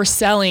 where we're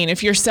selling.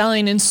 If you're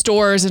selling in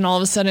stores and all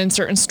of a sudden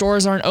certain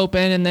stores aren't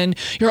open and then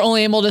you're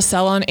only able to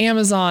sell on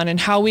Amazon, and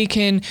how we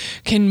can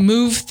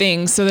move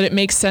things so that it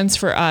makes sense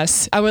for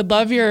us. I would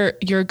love your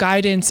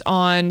guidance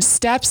on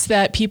steps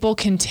that people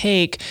can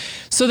take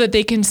so that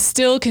they can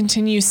still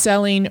continue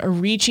selling or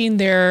reaching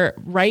their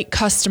right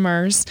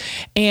customers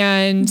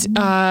and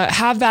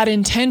have that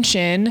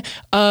intention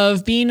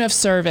of being of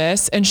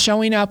service and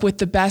showing up with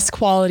the best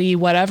quality,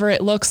 whatever it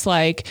looks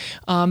like,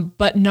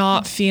 but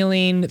not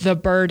feeling the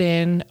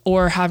burden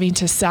or having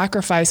to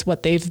sacrifice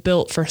what they've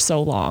built for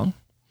so long.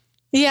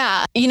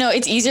 Yeah.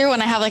 It's easier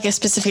when I have like a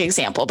specific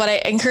example, but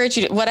I encourage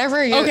you to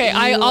whatever you're... Okay.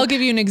 I'll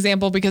give you an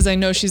example because I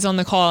know she's on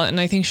the call and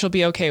I think she'll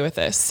be okay with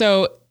this.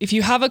 So if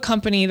you have a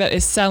company that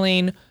is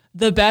selling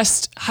the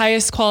best,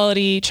 highest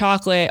quality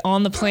chocolate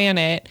on the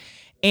planet,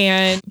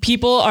 and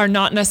people are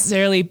not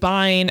necessarily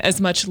buying as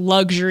much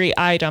luxury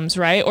items,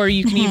 right? Or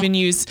you can even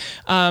use,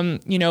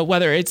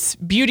 whether it's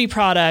beauty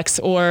products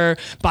or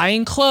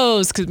buying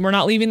clothes because we're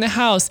not leaving the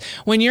house.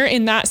 When you're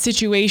in that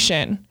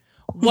situation,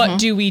 what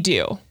do we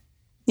do?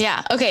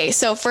 Yeah. Okay.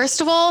 So first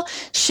of all,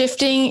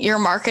 shifting your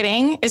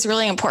marketing is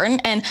really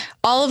important. And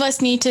all of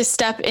us need to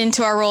step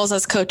into our roles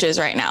as coaches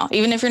right now.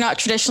 Even if you're not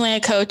traditionally a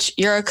coach,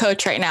 you're a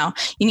coach right now.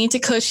 You need to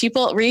coach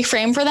people,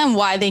 reframe for them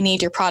why they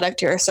need your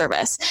product or your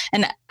service.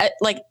 And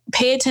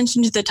pay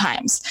attention to the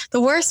times.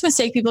 The worst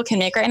mistake people can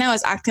make right now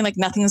is acting like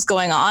nothing's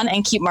going on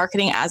and keep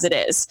marketing as it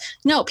is.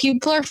 No,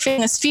 people are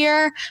feeling this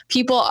fear.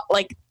 People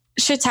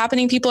shit's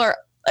happening. People are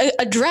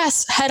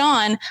address head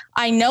on.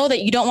 I know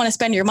that you don't want to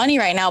spend your money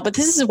right now, but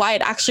this is why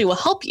it actually will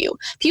help you.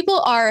 People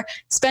are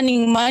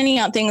spending money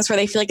on things where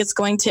they feel like it's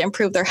going to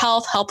improve their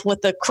health, help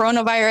with the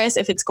coronavirus,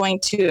 if it's going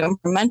to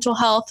improve mental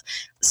health.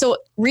 So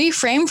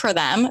reframe for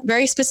them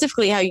very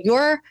specifically how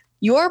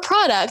your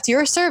product,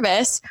 your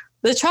service,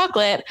 the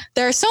chocolate,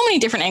 there are so many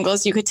different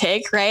angles you could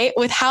take, right?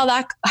 With how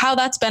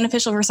that's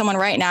beneficial for someone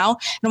right now,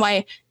 and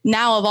why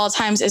now of all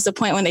times is the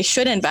point when they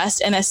should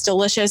invest in this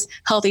delicious,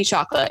 healthy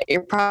chocolate.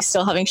 You're probably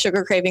still having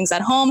sugar cravings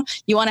at home.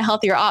 You want a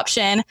healthier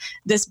option.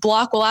 This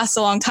block will last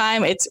a long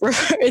time. It's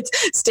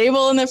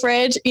stable in the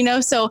fridge,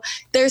 so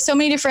there's so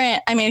many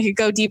different, I could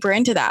go deeper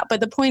into that, but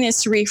the point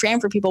is to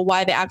reframe for people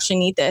why they actually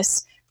need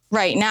this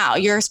right now,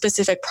 your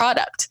specific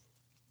product.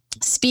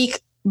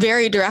 Speak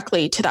very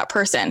directly to that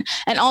person,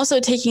 and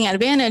also taking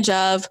advantage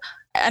of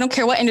I don't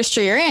care what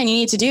industry you're in, you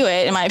need to do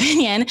it, in my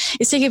opinion,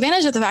 is take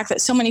advantage of the fact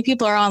that so many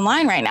people are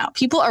online right now.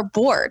 People are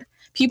bored.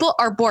 People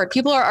are bored.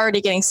 People are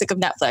already getting sick of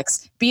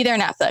Netflix. Be their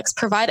Netflix.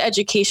 Provide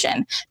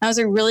education. That was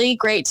a really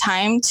great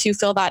time to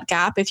fill that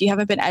gap. If you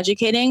haven't been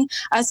educating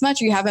as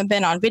much, or you haven't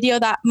been on video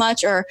that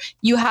much, or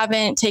you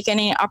haven't taken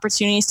any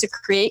opportunities to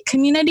create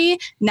community,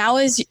 now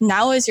is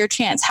your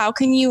chance. How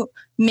can you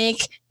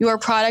make your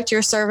product,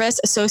 your service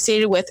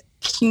associated with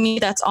community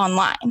that's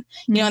online?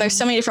 You know, there's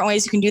so many different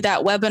ways you can do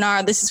that.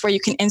 Webinar, this is where you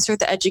can insert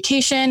the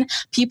education.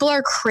 People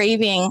are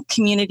craving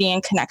community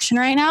and connection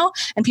right now.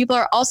 And people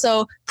are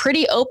also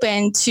pretty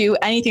open to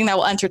anything that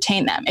will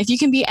entertain them. If you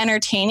can be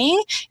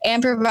entertaining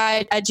and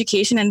provide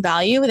education and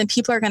value, then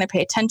people are going to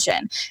pay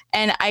attention.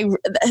 And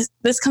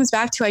this comes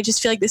back to, I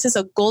just feel like this is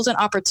a golden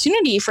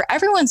opportunity for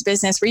everyone's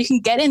business where you can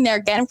get in there,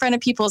 get in front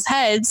of people's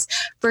heads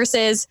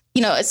versus,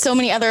 you know, so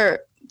many other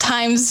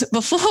times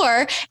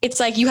before, it's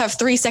like you have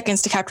 3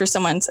 seconds to capture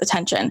someone's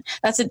attention.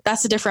 That's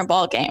a different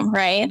ball game,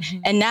 right?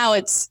 Mm-hmm. And now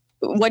it's,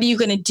 what are you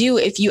going to do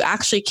if you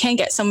actually can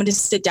get someone to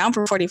sit down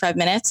for 45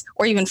 minutes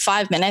or even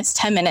 5 minutes,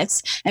 10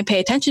 minutes and pay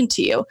attention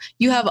to you?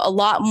 You have a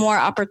lot more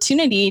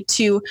opportunity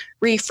to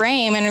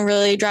reframe and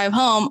really drive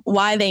home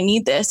why they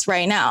need this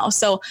right now.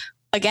 So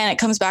again, it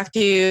comes back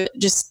to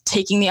just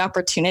taking the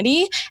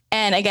opportunity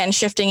and again,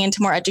 shifting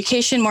into more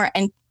education, more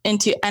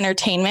into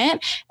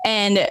entertainment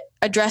and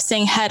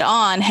addressing head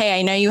on, hey,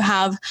 I know you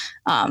have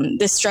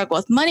this struggle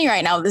with money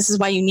right now. This is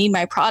why you need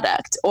my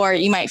product. Or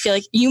you might feel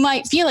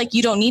like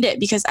you don't need it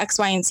because X,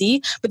 Y, and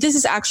Z, but this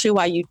is actually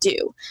why you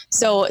do.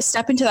 So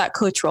step into that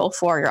coach role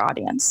for your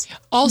audience.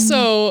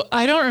 Also,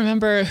 I don't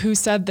remember who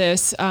said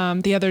this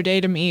the other day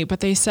to me,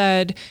 but they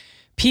said,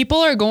 people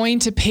are going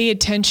to pay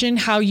attention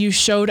how you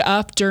showed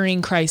up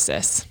during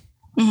crisis.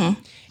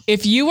 Mm-hmm.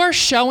 If you are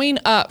showing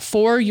up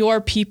for your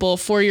people,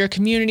 for your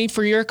community,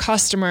 for your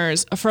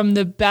customers from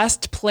the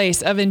best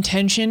place of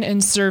intention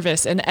and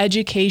service and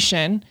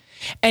education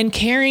and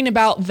caring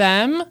about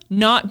them,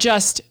 not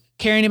just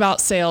caring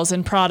about sales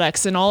and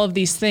products and all of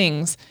these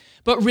things,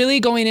 but really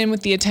going in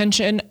with the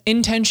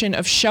intention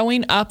of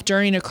showing up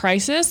during a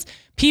crisis,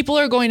 people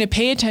are going to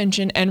pay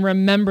attention and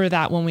remember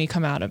that when we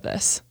come out of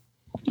this.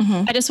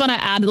 Mm-hmm. I just want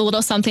to add a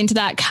little something to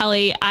that,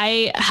 Kelly.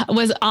 I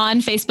was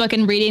on Facebook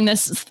and reading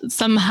this,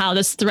 somehow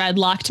this thread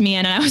locked me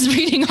in and I was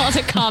reading all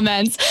the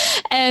comments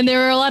and there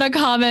were a lot of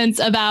comments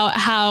about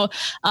how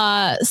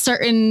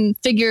certain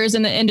figures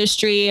in the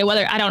industry, it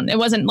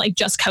wasn't like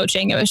just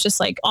coaching, it was just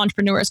like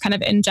entrepreneurs kind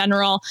of in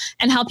general,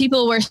 and how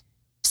people were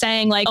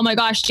saying like, oh my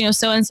gosh, you know,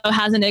 so-and-so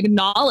hasn't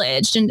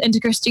acknowledged. And to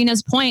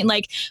Christina's point,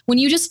 like when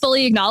you just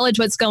fully acknowledge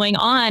what's going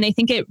on, I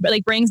think it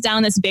like brings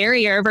down this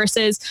barrier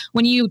versus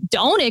when you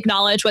don't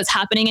acknowledge what's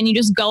happening and you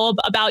just go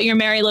about your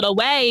merry little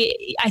way,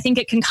 I think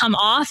it can come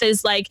off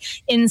as like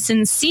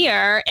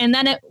insincere. And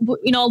then, a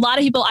lot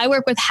of people I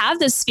work with have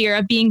this fear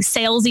of being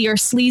salesy or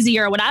sleazy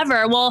or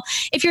whatever. Well,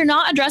 if you're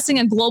not addressing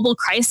a global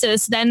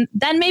crisis, then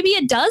maybe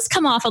it does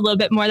come off a little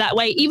bit more that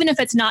way, even if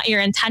it's not your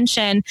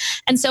intention.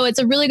 And so it's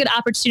a really good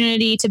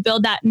opportunity to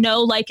build that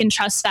know, like, and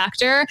trust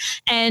factor.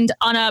 And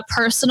on a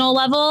personal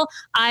level,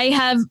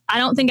 I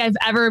don't think I've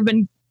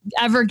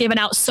ever given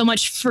out so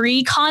much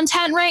free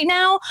content right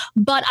now,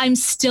 but I'm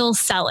still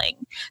selling.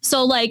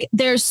 So like,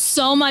 there's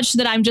so much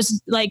that I'm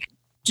just like,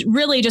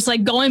 really just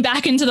like going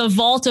back into the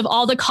vault of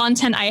all the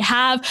content I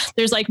have.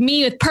 There's like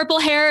me with purple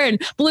hair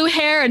and blue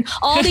hair and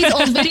all these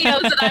old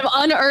videos that I'm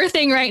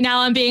unearthing right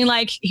now and being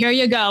like, here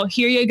you go.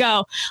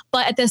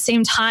 But at the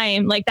same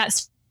time, like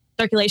that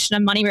circulation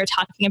of money we were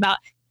talking about,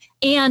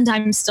 and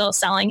I'm still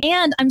selling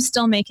and I'm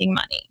still making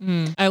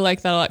money. I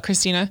like that a lot.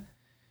 Christina?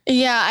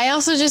 Yeah, I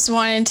also just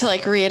wanted to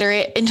like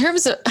reiterate in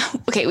terms of,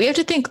 okay, we have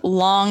to think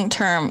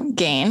long-term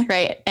gain,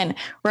 right? And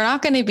we're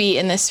not going to be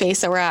in this space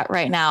that we're at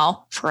right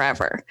now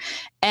forever.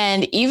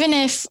 And even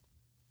if,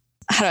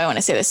 how do I want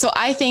to say this? So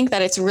I think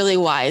that it's really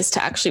wise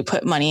to actually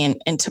put money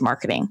into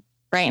marketing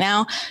right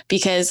now,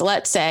 because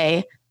let's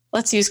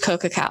use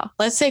Coca-Cola.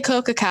 Let's say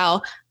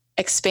Coca-Cola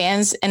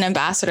expands an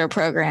ambassador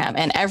program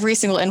and every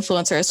single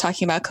influencer is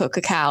talking about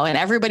Coca-Cola and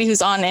everybody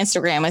who's on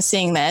Instagram is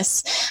seeing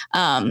this.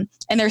 And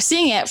they're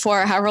seeing it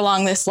for however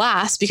long this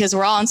lasts, because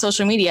we're all on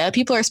social media.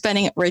 People are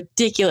spending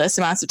ridiculous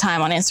amounts of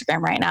time on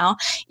Instagram right now.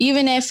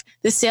 Even if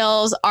the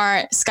sales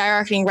aren't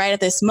skyrocketing right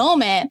at this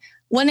moment,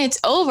 when it's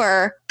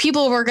over,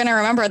 people were going to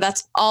remember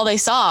that's all they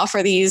saw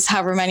for these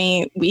however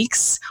many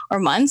weeks or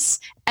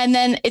months. And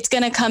then it's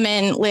going to come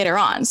in later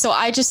on. So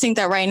I just think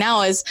that right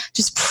now is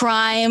just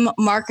prime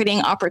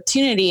marketing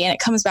opportunity. And it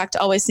comes back to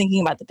always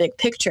thinking about the big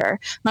picture,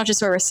 not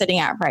just where we're sitting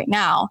at right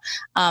now.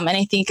 And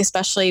I think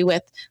especially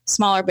with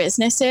smaller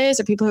businesses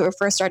or people who are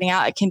first starting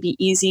out, it can be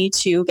easy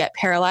to get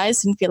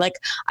paralyzed and feel like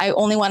I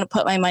only want to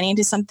put my money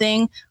into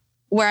something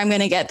where I'm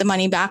going to get the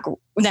money back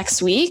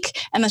next week.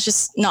 And that's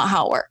just not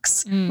how it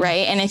works.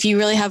 Right. And if you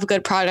really have a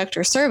good product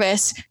or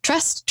service,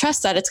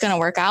 trust that it's going to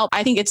work out.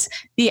 I think it's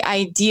the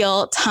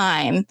ideal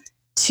time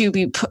to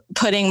be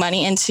putting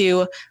money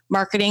into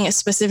marketing,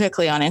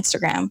 specifically on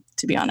Instagram,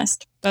 to be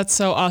honest. That's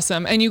so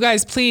awesome. And you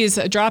guys, please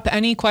drop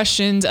any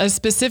questions as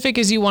specific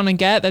as you want to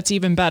get. That's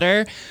even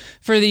better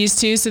for these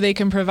two, so they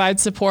can provide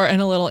support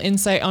and a little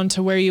insight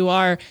onto where you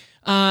are.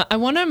 I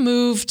want to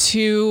move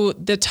to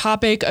the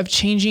topic of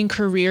changing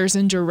careers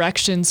and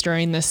directions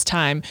during this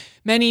time.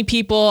 Many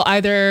people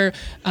either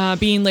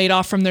being laid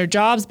off from their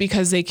jobs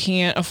because they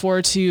can't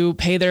afford to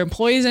pay their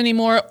employees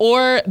anymore,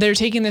 or they're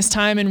taking this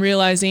time and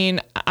realizing,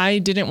 I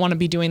didn't want to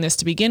be doing this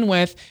to begin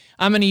with.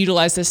 I'm going to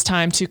utilize this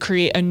time to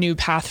create a new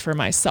path for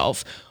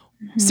myself.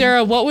 Mm-hmm.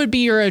 Sarah, what would be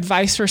your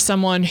advice for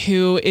someone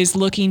who is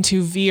looking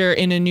to veer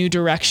in a new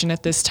direction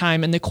at this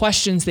time, and the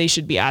questions they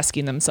should be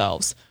asking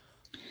themselves?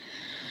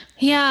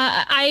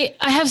 Yeah, I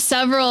have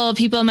several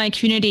people in my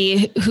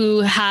community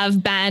who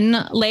have been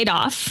laid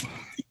off.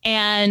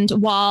 And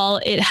while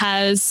it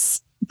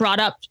has brought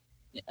up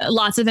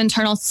lots of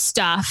internal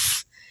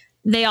stuff,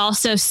 they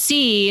also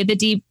see the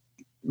deep,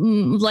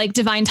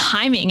 divine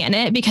timing in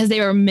it, because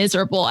they were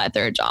miserable at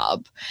their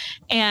job.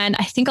 And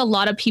I think a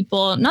lot of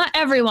people, not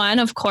everyone,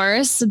 of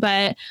course, but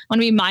I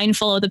want to be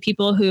mindful of the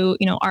people who,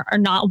 are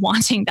not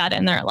wanting that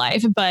in their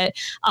life. But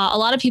a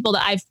lot of people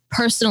that I've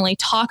personally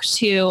talked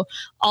to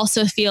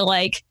also feel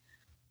like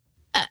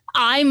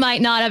I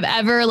might not have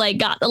ever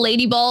got the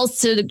lady balls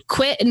to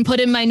quit and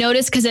put in my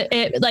notice, because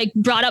it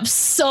brought up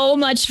so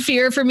much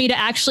fear for me to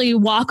actually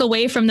walk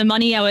away from the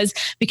money I was,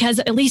 because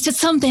at least it's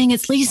something,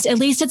 at least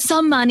it's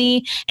some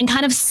money, and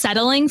kind of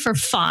settling for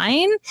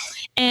fine.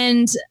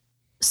 And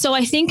so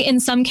I think in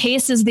some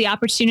cases, the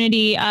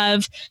opportunity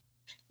of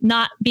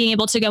not being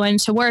able to go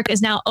into work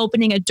is now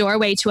opening a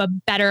doorway to a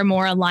better,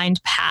 more aligned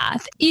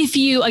path. If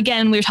you,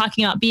 again, we were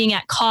talking about being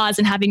at cause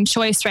and having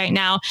choice right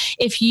now,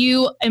 if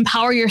you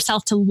empower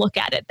yourself to look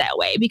at it that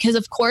way, because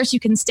of course you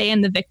can stay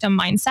in the victim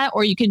mindset,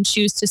 or you can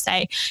choose to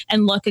say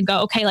and look and go,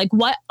 okay,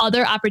 what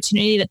other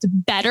opportunity that's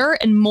better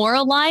and more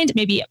aligned,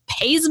 maybe it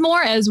pays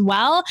more as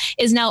well,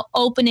 is now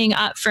opening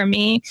up for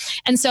me.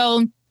 And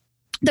so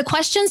the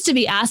questions to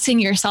be asking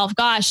yourself,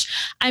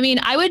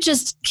 I would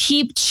just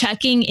keep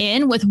checking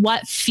in with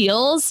what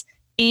feels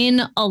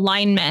in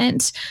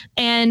alignment,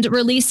 and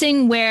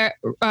realizing where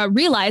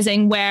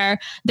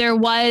there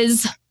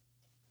was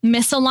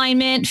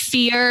misalignment,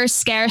 fear,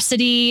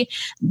 scarcity,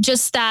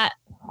 just that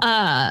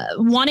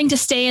wanting to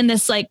stay in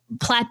this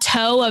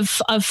plateau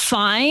of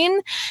fine.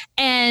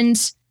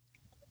 And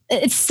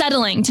it's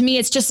settling. To me,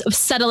 it's just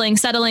settling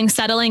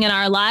in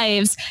our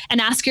lives, and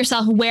ask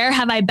yourself, where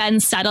have I been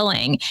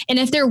settling? And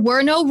if there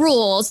were no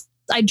rules,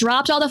 I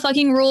dropped all the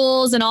fucking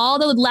rules and all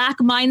the lack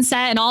mindset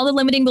and all the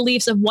limiting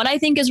beliefs of what I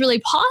think is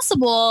really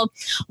possible,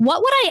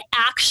 what would I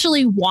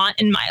actually want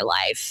in my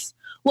life?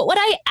 What would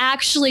I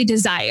actually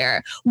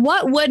desire?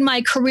 What would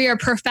my career,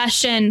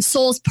 profession,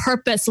 soul's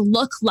purpose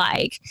look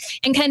like?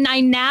 And can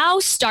I now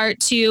start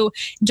to,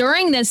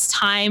 during this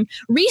time,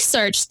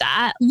 research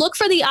that, look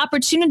for the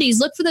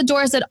opportunities, look for the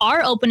doors that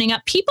are opening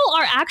up? People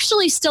are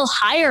actually still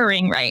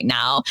hiring right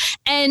now.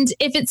 And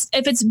if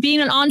it's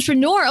being an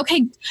entrepreneur,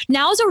 okay,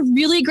 now is a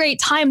really great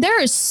time.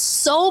 There is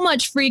so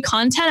much free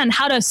content on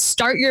how to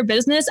start your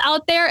business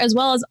out there, as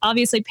well as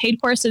obviously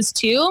paid courses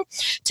too,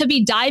 to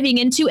be diving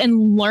into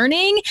and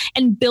learning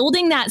and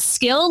building that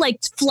skill,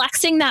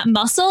 flexing that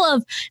muscle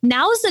of,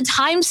 now is the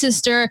time,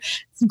 sister.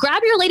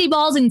 Grab your lady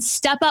balls and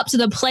step up to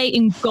the plate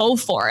and go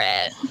for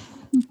it.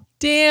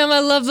 Damn,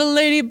 I love the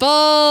lady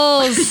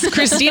balls.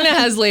 Christina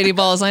has lady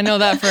balls. I know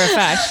that for a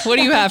fact. What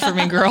do you have for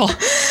me, girl?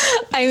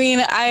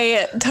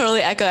 I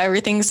totally echo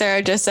everything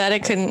Sarah just said. I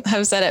couldn't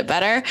have said it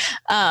better.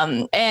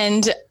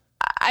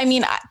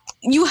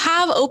 You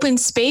have open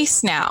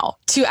space now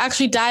to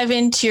actually dive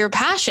into your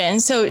passion.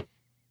 So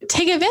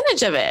take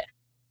advantage of it.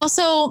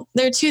 Also,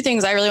 there are two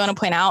things I really want to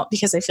point out,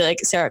 because I feel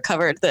like Sarah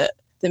covered the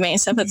main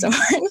stuff that's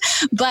important.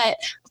 But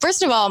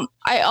first of all,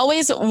 I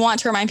always want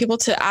to remind people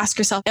to ask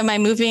yourself, am I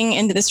moving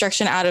into this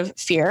direction out of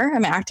fear?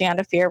 Am I acting out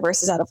of fear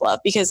versus out of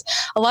love? Because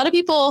a lot of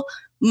people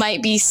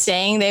might be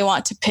saying they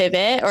want to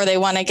pivot or they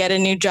want to get a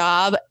new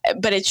job,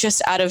 but it's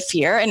just out of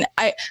fear. And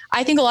I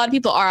think a lot of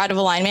people are out of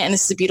alignment, and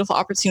this is a beautiful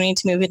opportunity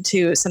to move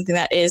into something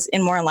that is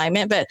in more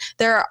alignment. But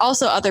there are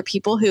also other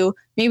people who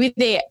maybe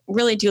they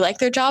really do like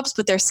their jobs,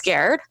 but they're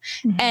scared.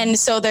 Mm-hmm. And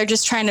so they're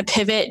just trying to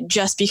pivot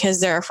just because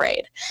they're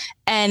afraid.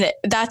 And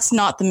that's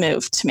not the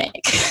move to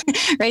make,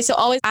 right? So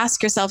always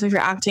ask yourself if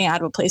you're acting out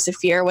of a place of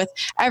fear with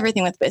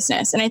everything with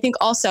business. And I think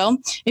also,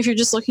 if you're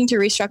just looking to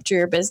restructure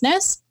your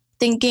business,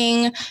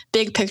 thinking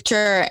big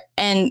picture.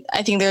 And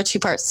I think there are two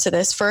parts to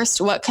this.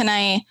 First, what can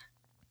I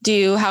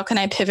do? How can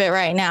I pivot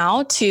right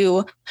now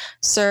to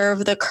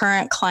serve the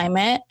current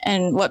climate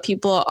and what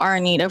people are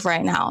in need of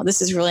right now?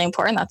 This is really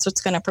important. That's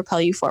what's going to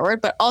propel you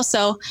forward. But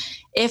also,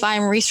 if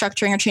I'm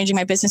restructuring or changing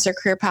my business or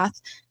career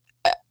path,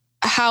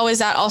 how is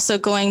that also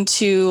going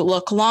to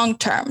look long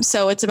term?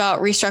 So it's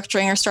about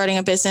restructuring or starting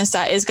a business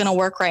that is going to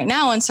work right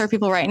now and serve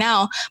people right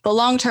now, but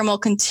long term will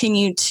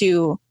continue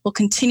to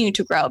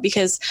grow,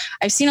 because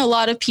I've seen a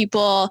lot of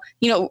people,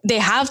 they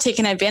have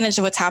taken advantage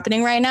of what's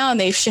happening right now, and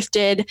they've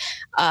shifted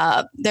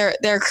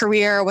their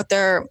career, what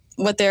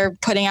they're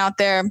putting out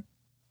there,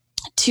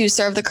 to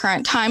serve the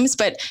current times,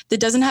 but it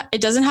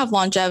doesn't have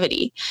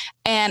longevity.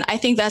 And I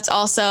think that's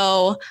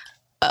also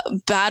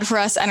bad for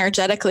us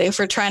energetically if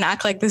we're trying to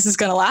act like this is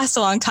going to last a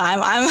long time.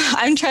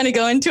 I'm trying to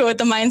go into it with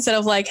the mindset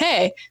of like,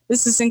 hey,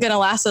 this isn't going to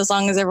last as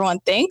long as everyone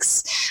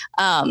thinks.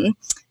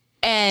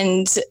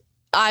 And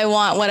I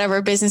want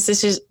whatever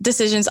business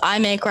decisions I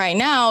make right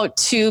now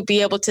to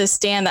be able to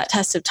stand that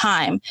test of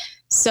time.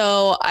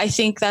 So I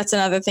think that's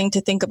another thing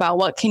to think about.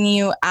 What can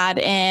you add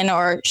in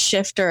or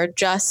shift or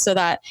adjust so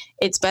that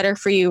it's better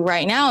for you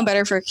right now and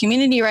better for your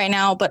community right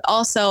now, but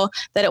also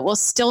that it will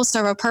still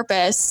serve a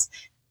purpose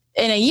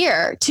in a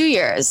year, 2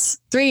 years,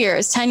 3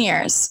 years, 10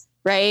 years,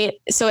 right?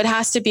 So it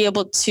has to be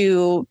able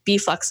to be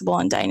flexible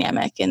and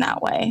dynamic in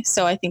that way.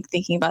 So I think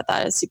thinking about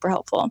that is super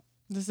helpful.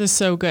 This is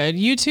so good.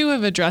 You two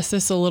have addressed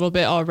this a little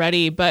bit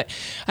already, but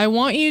I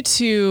want you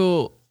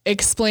to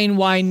explain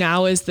why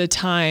now is the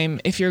time,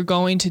 if you're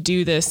going to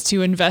do this,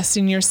 to invest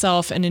in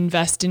yourself and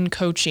invest in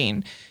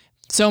coaching.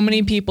 So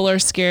many people are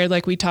scared,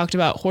 like we talked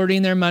about,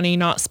 hoarding their money,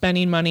 not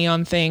spending money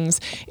on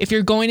things. If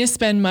you're going to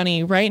spend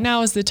money, right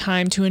now is the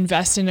time to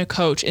invest in a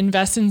coach,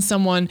 invest in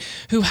someone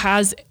who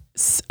has,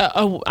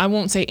 I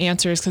won't say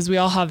answers because we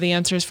all have the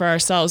answers for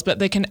ourselves, but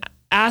they can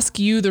ask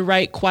you the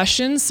right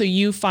questions so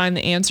you find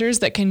the answers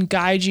that can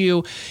guide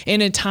you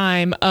in a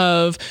time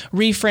of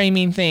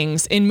reframing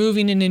things and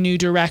moving in a new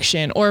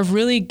direction, or of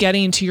really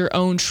getting to your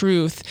own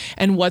truth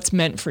and what's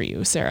meant for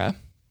you, Sarah.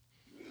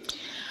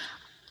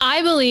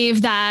 I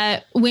believe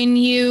that when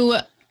you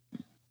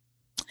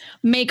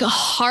make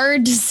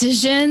hard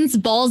decisions,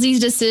 ballsy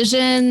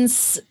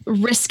decisions,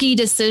 risky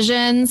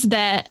decisions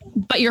but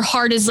your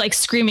heart is like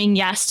screaming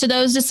yes to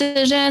those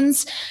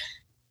decisions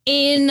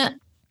in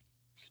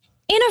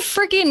a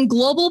freaking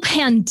global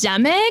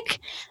pandemic,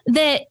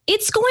 that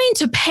it's going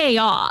to pay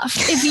off.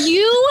 If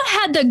you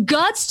had the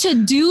guts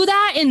to do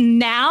that and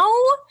now,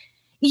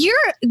 you're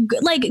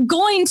like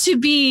going to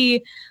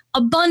be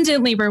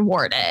abundantly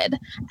rewarded.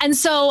 And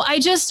so I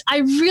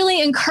really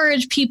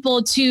encourage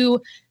people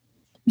to,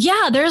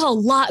 there's a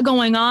lot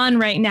going on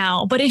right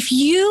now, but if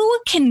you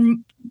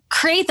can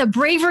create the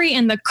bravery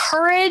and the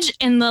courage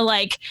and the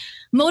like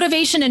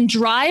motivation and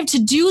drive to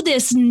do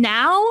this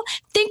now,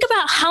 think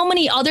about how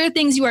many other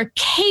things you are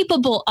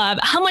capable of,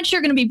 how much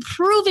you're going to be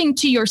proving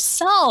to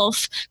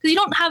yourself, because you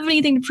don't have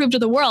anything to prove to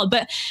the world.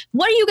 But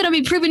what are you going to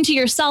be proving to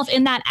yourself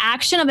in that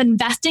action of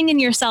investing in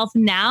yourself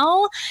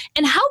now?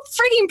 And how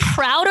freaking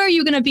proud are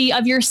you going to be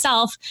of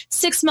yourself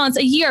 6 months,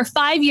 a year,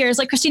 5 years,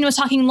 like Christina was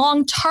talking,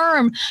 long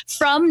term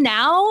from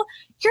now?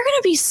 You're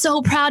going to be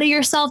so proud of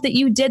yourself that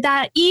you did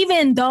that,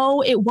 even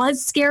though it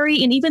was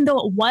scary and even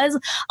though it was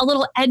a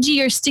little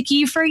edgy or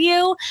sticky for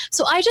you.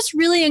 So I just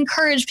really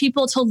encourage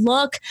people to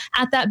look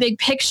at that big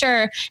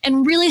picture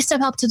and really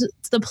step up to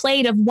the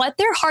plate of what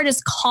their heart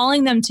is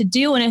calling them to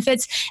do. And if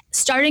it's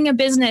starting a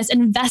business,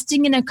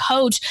 investing in a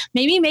coach,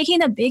 maybe making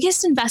the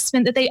biggest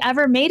investment that they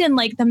ever made in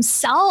like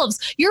themselves,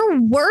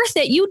 you're worth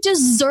it. You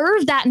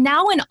deserve that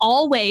now and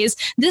always.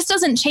 This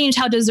doesn't change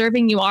how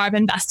deserving you are of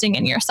investing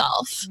in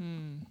yourself.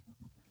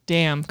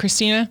 Damn.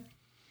 Christina?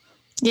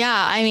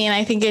 Yeah, I mean,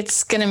 I think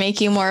it's going to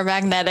make you more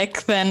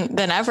magnetic than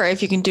ever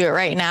if you can do it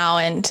right now.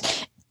 And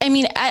I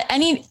mean, at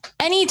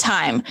any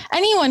time,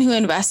 anyone who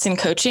invests in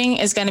coaching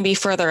is going to be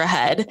further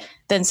ahead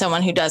than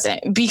someone who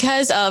doesn't,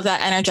 because of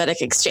that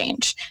energetic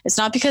exchange. It's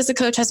not because the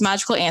coach has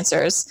magical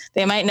answers.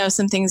 They might know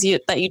some things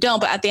that you don't,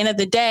 but at the end of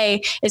the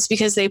day, it's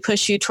because they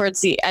push you towards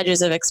the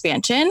edges of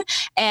expansion.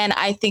 And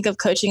I think of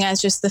coaching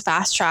as just the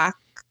fast track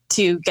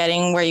to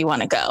getting where you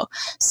want to go.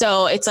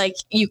 So it's like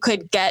you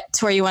could get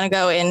to where you want to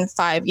go in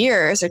 5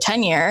 years or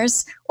 10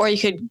 years, or you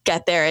could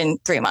get there in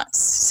 3 months.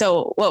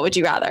 So what would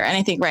you rather? And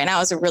I think right now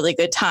is a really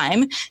good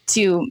time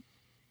to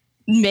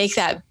make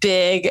that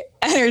take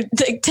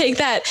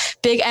that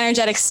big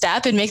energetic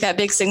step and make that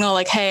big signal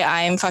like, hey,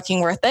 I'm fucking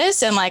worth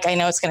this. And like, I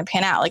know it's going to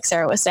pan out, like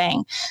Sarah was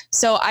saying.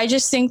 So I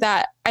just think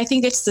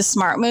it's the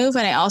smart move.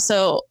 And I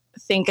also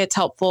think it's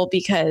helpful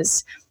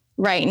because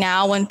right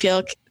now when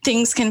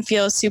things can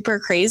feel super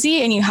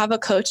crazy and you have a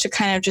coach to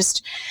kind of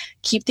just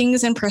keep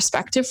things in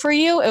perspective for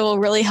you, it will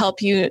really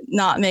help you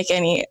not make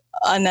any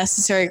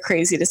unnecessary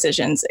crazy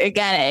decisions.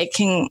 Again,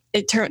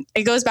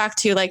 it goes back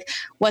to like,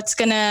 what's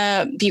going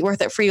to be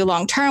worth it for you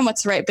long term?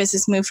 What's the right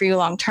business move for you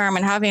long term?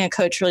 And having a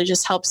coach really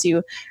just helps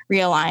you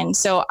realign.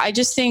 So I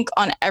just think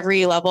on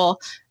every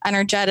level,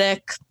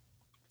 energetic,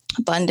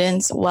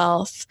 abundance,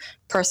 wealth,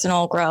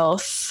 personal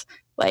growth,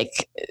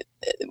 like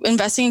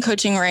investing in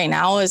coaching right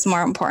now is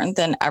more important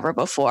than ever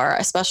before,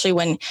 especially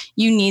when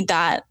you need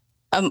that.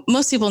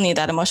 Most people need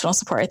that emotional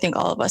support. I think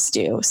all of us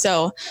do.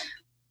 So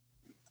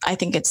I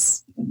think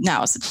it's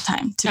now is the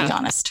time, to be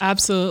honest.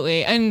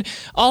 Absolutely. And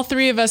all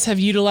three of us have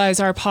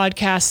utilized our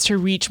podcast to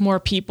reach more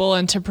people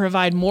and to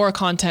provide more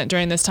content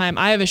during this time.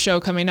 I have a show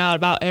coming out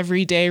about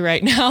every day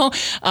right now,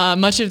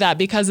 much of that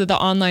because of the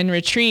online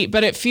retreat,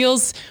 but it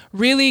feels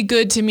really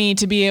good to me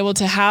to be able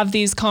to have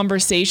these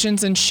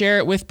conversations and share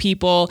it with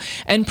people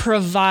and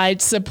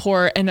provide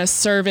support and a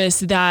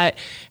service that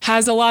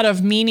has a lot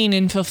of meaning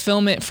and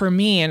fulfillment for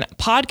me. And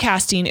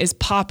podcasting is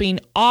popping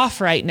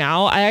off right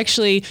now. I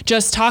actually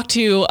just talked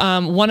to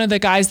one of the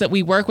guys that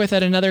we work with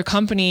at another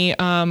company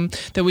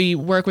that we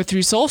work with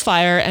through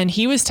Soulfire, and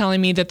he was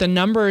telling me that the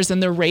numbers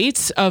and the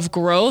rates of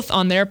growth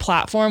on their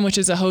platform, which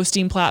is a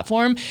hosting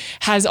platform,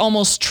 has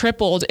almost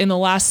tripled in the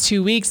last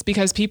 2 weeks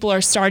because people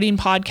are starting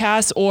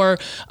podcasts or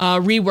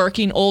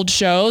reworking old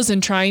shows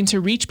and trying to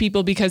reach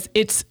people because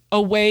it's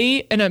a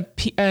way and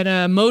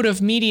a mode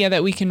of media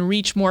that we can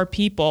reach more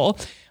people.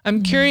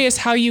 I'm curious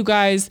how you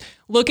guys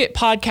look at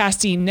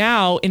podcasting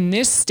now in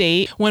this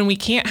state when we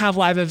can't have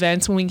live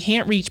events, when we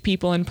can't reach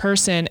people in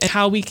person, and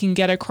how we can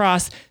get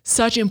across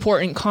such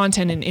important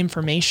content and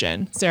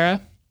information. Sarah?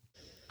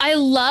 I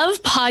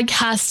love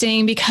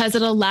podcasting because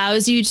it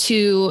allows you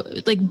to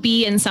like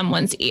be in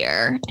someone's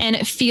ear, and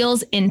it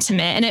feels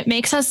intimate, and it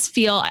makes us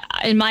feel,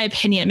 in my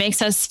opinion, it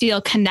makes us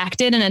feel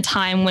connected in a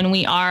time when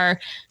we are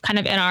kind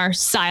of in our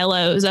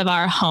silos of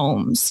our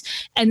homes.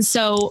 And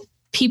so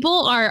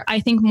people are, I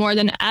think, more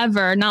than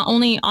ever, not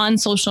only on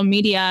social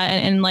media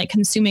and like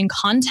consuming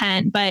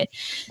content, but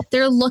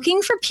they're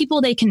looking for people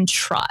they can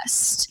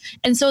trust.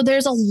 And so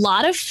there's a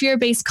lot of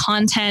fear-based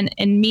content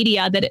and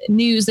media,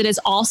 news that is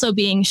also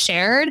being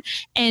shared.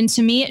 And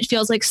to me, it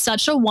feels like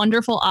such a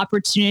wonderful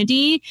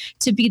opportunity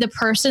to be the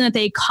person that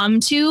they come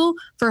to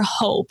for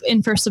hope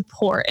and for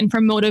support and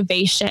for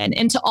motivation,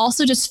 and to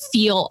also just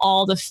feel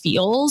all the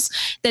feels.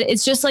 That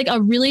it's just like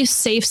a really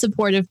safe,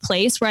 supportive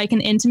place where I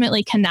can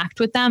intimately connect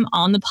with them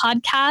on the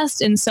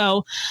podcast. And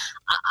so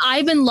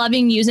I've been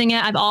loving using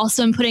it. I've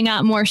also been putting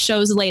out more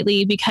shows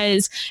lately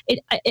because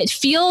it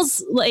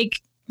feels like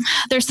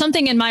there's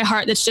something in my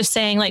heart that's just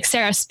saying, like,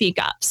 Sarah, speak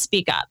up,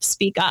 speak up,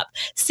 speak up,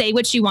 say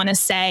what you want to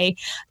say.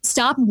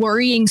 Stop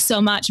worrying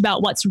so much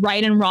about what's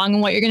right and wrong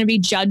and what you're going to be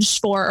judged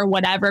for or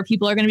whatever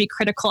people are going to be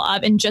critical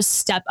of, and just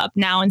step up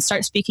now and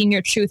start speaking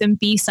your truth and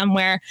be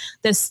somewhere,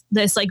 this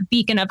like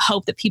beacon of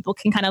hope that people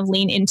can kind of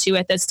lean into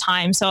at this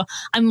time. So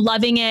I'm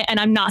loving it, and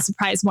I'm not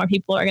surprised more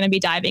people are going to be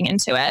diving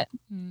into it.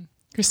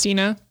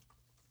 Christina?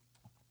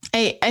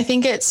 I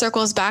think it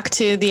circles back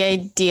to the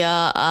idea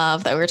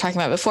of that we were talking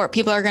about before.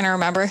 People are going to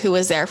remember who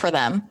was there for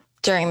them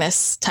during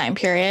this time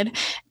period.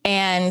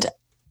 And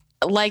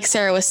like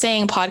Sarah was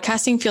saying,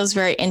 podcasting feels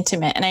very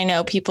intimate. And I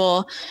know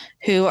people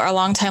who are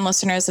longtime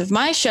listeners of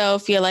my show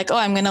feel like, oh,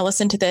 I'm going to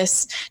listen to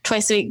this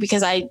twice a week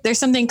because there's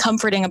something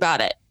comforting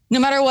about it. No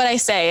matter what I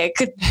say, I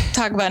could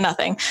talk about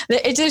nothing.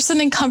 There's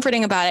something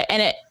comforting about it.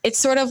 And it's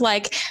sort of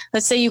like,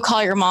 let's say you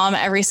call your mom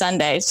every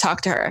Sunday to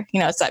talk to her. You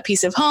know, it's that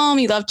piece of home.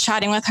 You love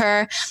chatting with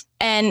her.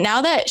 And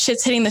now that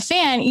shit's hitting the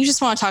fan, you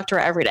just want to talk to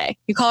her every day.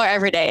 You call her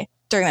every day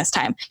during this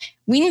time.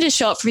 We need to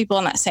show up for people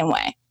in that same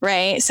way,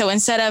 right? So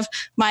instead of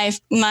my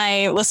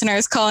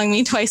listeners calling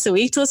me twice a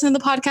week to listen to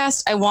the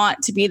podcast, I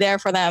want to be there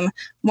for them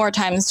more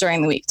times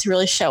during the week to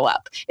really show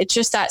up. It's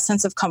just that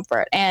sense of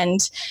comfort.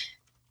 And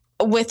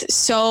with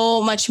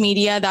so much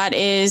media that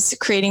is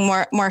creating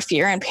more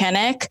fear and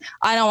panic,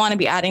 I don't want to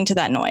be adding to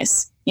that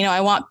noise. You know,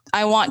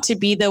 I want to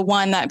be the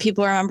one that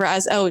people remember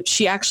as, oh,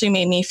 she actually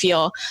made me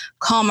feel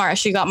calmer.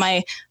 She got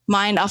my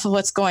mind off of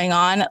what's going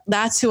on.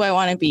 That's who I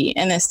want to be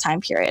in this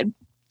time period.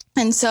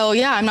 And so,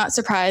 yeah, I'm not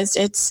surprised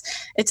it's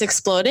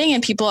exploding,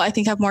 and people, I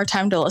think, have more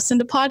time to listen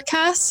to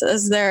podcasts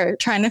as they're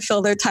trying to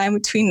fill their time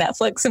between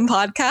Netflix and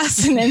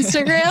podcasts and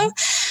Instagram.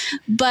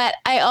 But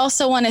I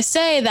also want to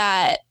say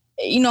that,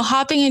 you know,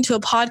 hopping into a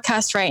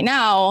podcast right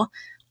now,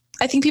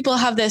 I think people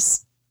have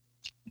this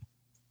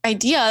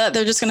idea that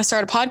they're just going to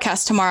start a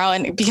podcast tomorrow,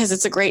 and because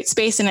it's a great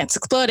space and it's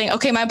exploding,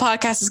 okay, my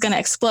podcast is going to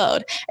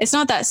explode. It's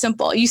not that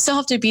simple. You still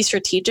have to be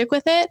strategic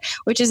with it,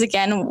 which is,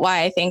 again,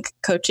 why I think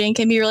coaching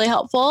can be really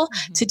helpful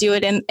to do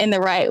it in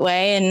the right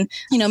way. And,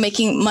 you know,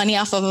 making money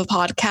off of a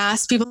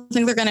podcast, people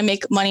think they're going to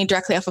make money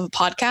directly off of a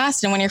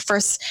podcast. And when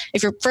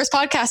if your first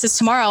podcast is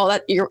tomorrow,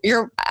 that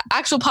your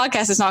actual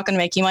podcast is not going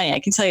to make you money. I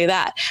can tell you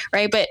that.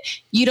 Right. But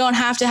you don't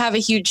have to have a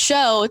huge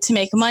show to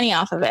make money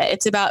off of it.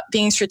 It's about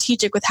being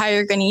strategic with how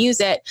you're going to use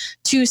it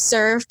to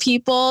serve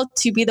people,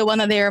 to be the one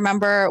that they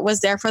remember was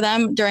there for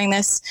them during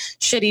this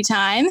shitty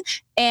time.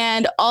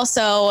 And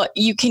also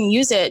you can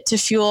use it to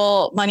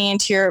fuel money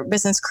into your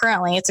business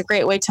currently. It's a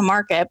great way to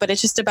market, but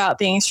it's just about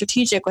being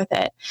strategic with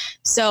it.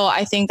 So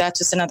I think that's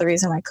just another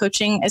reason why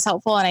coaching is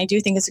helpful. And I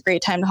do think it's a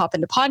great time to hop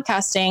into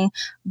podcasting,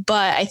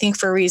 but I think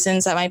for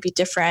reasons that might be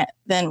different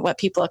than what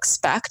people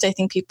expect. I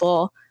think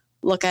people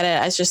look at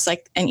it as just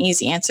like an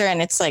easy answer. And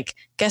it's like,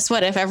 guess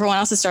what? If everyone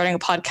else is starting a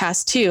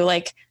podcast too,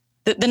 like,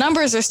 the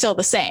numbers are still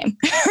the same,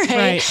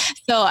 right?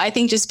 So I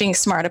think just being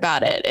smart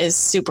about it is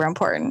super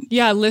important.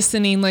 Yeah,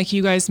 listening, like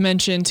you guys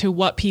mentioned, to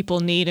what people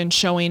need and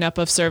showing up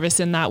of service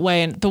in that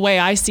way. And the way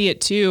I see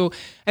it too,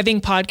 I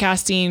think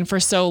podcasting for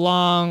so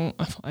long,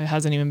 it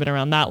hasn't even been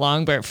around that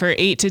long, but for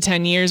 8 to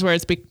 10 years where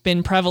it's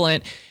been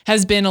prevalent,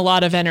 has been a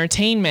lot of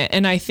entertainment.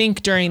 And I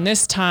think during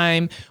this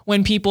time,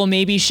 when people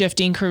may be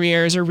shifting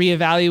careers or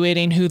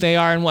reevaluating who they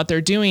are and what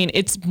they're doing,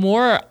 it's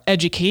more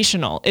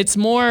educational. It's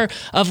more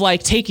of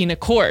like taking a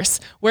course.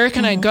 Where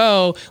can I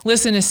go?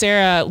 Listen to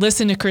Sarah,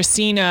 listen to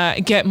Christina,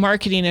 get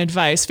marketing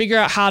advice, figure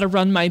out how to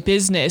run my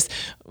business,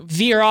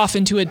 veer off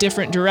into a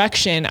different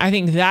direction. I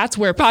think that's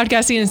where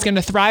podcasting is going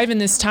to thrive in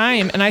this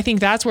time. And I think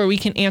that's where we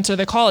can answer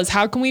the call, is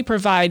how can we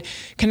provide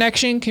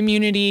connection,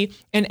 community,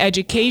 and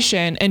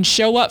education and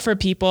show up for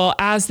people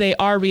as they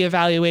are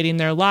reevaluating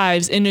their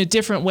lives in a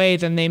different way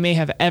than they may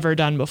have ever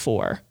done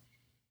before.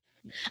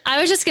 I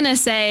was just going to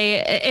say,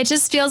 it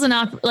just feels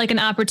like an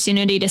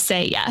opportunity to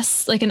say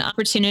yes, like an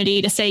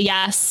opportunity to say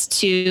yes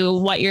to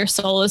what your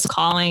soul is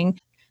calling,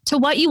 to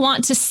what you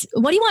want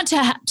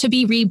to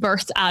be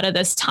rebirthed out of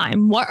this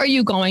time. What are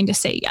you going to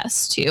say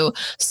yes to,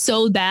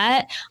 so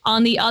that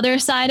on the other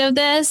side of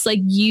this,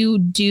 like, you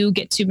do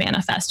get to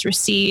manifest,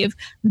 receive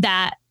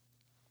that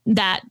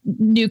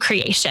new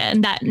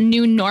creation, that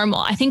new normal.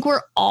 I think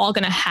we're all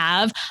going to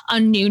have a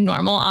new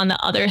normal on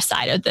the other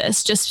side of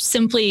this, just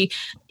simply,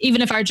 even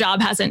if our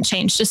job hasn't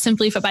changed, just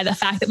simply by the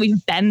fact that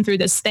we've been through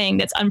this thing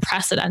that's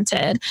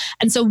unprecedented.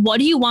 And so what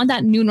do you want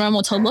that new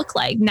normal to look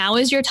like? Now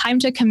is your time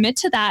to commit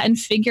to that and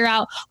figure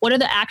out what are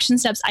the action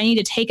steps I need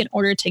to take in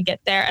order to get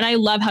there. And I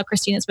love how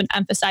Christina's been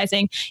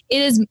emphasizing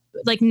it is,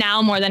 like,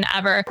 now more than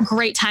ever,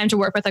 great time to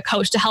work with a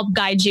coach to help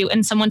guide you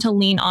and someone to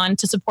lean on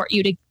to support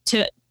you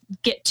to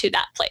get to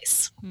that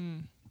place.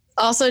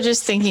 Also,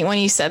 just thinking when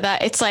you said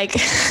that, it's like,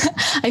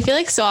 I feel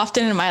like so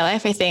often in my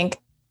life, I think,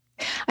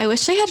 I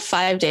wish I had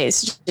 5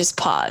 days to just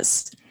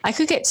pause. I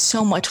could get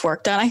so much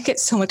work done. I could get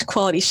so much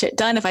quality shit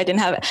done if I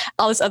didn't have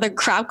all this other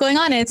crap going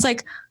on. And it's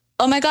like,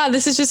 oh my God,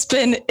 this has just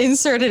been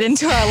inserted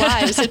into our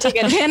lives to take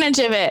advantage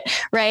of it.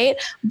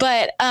 Right.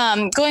 But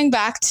going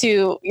back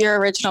to your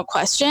original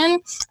question,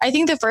 I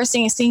think the first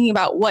thing is thinking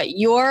about what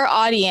your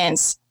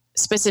audience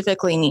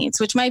specifically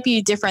needs, which might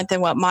be different than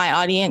what my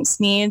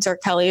audience needs or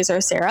Kelly's or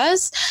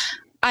Sarah's.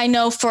 I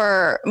know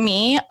for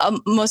me,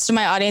 most of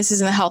my audience is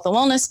in the health and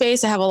wellness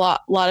space. I have a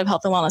lot of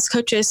health and wellness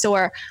coaches. So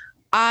where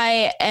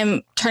I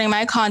am turning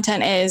my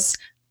content is,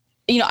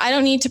 I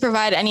don't need to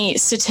provide any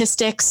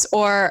statistics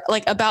or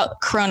like about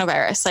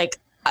coronavirus. Like,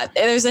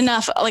 there's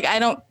enough, like, I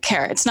don't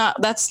care.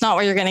 that's not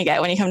what you're going to get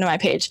when you come to my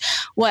page.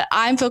 What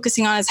I'm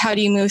focusing on is how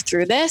do you move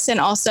through this? And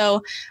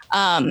also,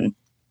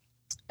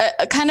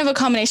 a kind of a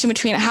combination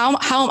between how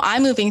am I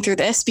moving through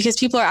this, because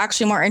people are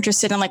actually more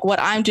interested in like what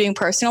I'm doing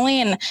personally.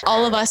 And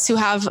all of us who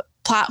have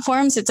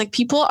platforms, it's like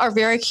people are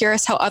very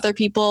curious how other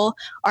people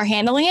are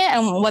handling it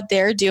and what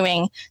they're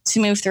doing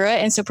to move through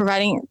it. And so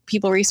providing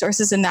people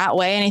resources in that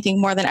way, and I think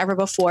more than ever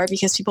before,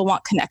 because people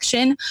want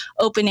connection,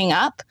 opening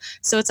up.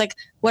 So it's like,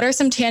 what are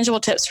some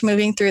tangible tips for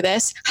moving through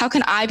this? How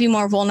can I be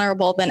more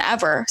vulnerable than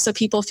ever so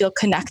people feel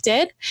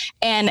connected?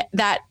 And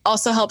that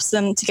also helps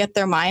them to get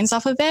their minds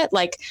off of it.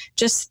 Like,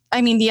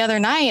 the other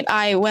night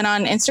I went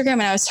on Instagram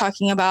and I was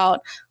talking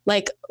about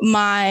like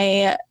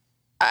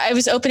I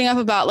was opening up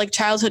about like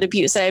childhood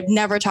abuse that I've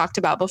never talked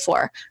about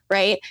before,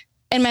 right,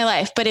 in my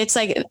life. But it's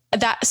like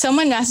that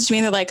someone messaged me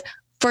and they're like,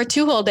 for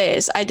 2 whole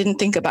days, I didn't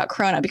think about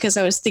Corona because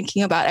I was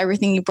thinking about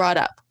everything you brought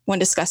up when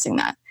discussing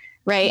that.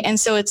 Right. And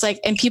so it's like,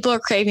 and people are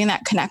craving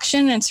that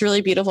connection. And it's a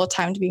really beautiful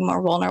time to be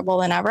more vulnerable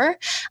than ever.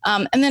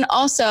 And then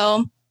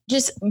also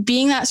just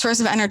being that source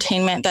of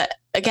entertainment that,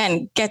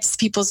 again, gets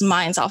people's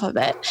minds off of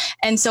it.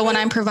 And so when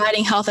I'm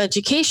providing health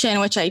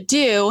education, which I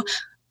do,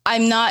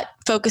 I'm not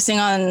focusing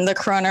on the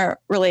Corona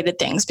related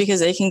things because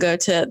they can go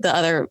to the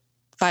other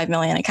 5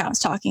 million accounts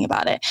talking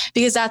about it,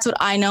 because that's what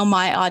I know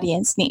my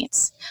audience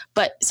needs.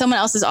 But someone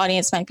else's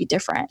audience might be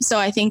different. So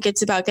I think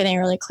it's about getting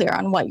really clear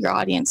on what your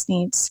audience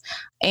needs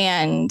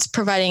and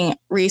providing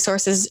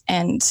resources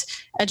and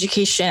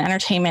education,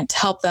 entertainment to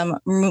help them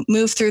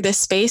move through this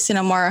space in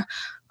a more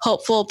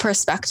hopeful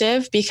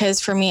perspective.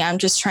 Because for me, I'm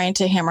just trying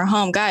to hammer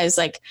home, guys,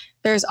 like,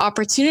 there's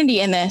opportunity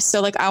in this.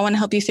 So like, I want to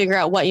help you figure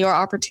out what your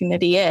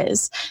opportunity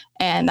is.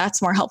 And that's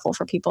more helpful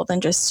for people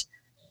than just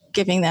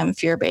giving them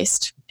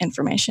fear-based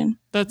information.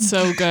 That's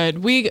so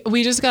good. We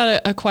just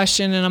got a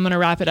question, and I'm going to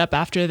wrap it up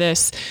after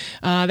this.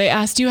 They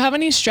asked, do you have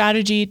any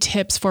strategy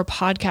tips for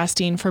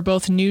podcasting for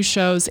both new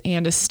shows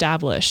and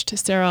established?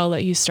 Sarah, I'll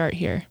let you start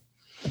here.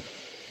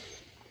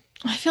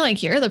 I feel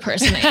like you're the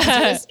person to answer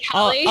this,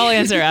 Kelly. I'll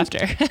answer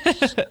after.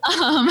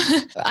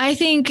 I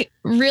think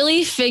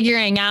really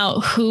figuring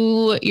out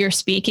who you're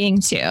speaking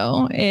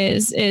to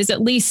is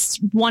at least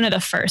one of the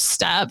first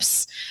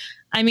steps.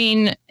 I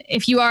mean,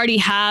 if you already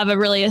have a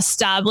really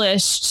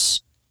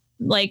established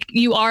like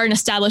you are an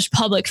established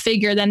public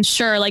figure, then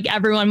sure, like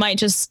everyone might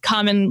just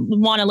come and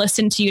want to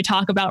listen to you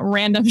talk about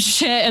random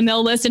shit, and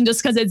they'll listen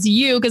just because it's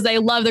you, because they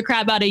love the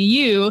crap out of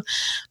you.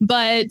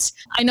 But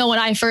I know when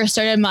I first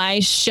started my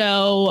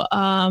show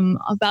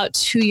about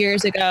 2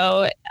 years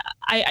ago,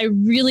 I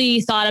really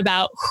thought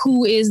about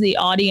who is the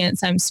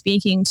audience I'm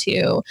speaking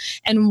to,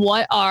 and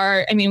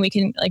we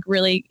can like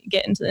really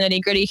get into the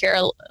nitty gritty here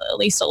at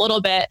least a little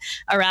bit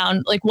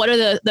around like what are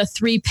the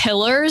three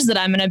pillars that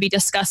I'm going to be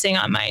discussing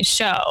on my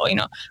show. You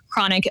know,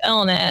 chronic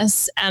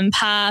illness,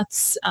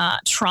 empaths,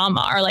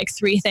 trauma are like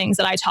three things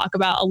that I talk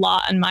about a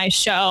lot on my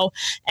show.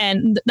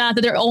 And not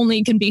that there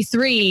only can be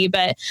three,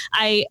 but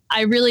I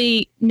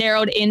really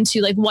narrowed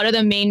into like what are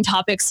the main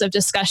topics of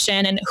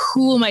discussion and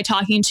who am I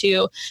talking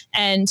to.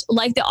 And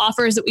like the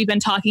offers that we've been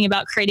talking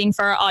about creating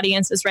for our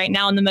audiences right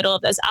now in the middle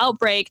of this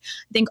outbreak,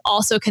 I think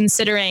also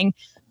considering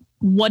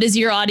what does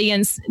your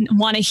audience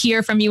want to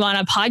hear from you on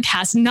a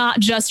podcast, not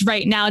just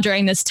right now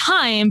during this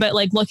time, but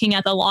like looking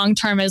at the long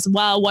term as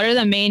well. What are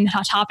the main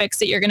topics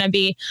that you're going to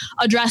be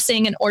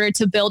addressing in order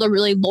to build a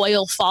really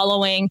loyal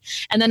following?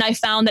 And then I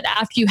found that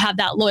after you have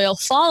that loyal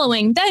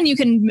following, then you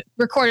can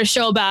record a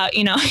show about,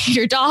 you know,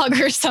 your dog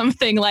or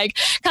something like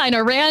kind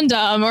of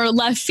random or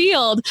left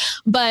field.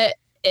 But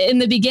in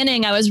the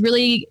beginning, I was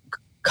really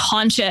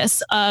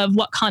conscious of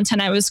what content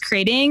I was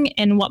creating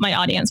and what my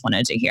audience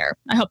wanted to hear.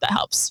 I hope that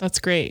helps. That's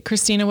great.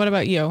 Christina, what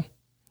about you?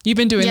 You've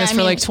been doing this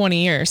for like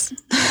 20 years.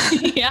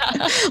 Yeah,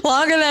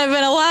 longer than I've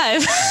been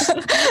alive.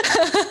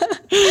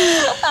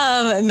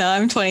 No,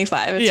 I'm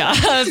 25. It's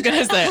fine. I was going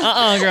to say,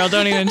 girl,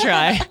 don't even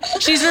try.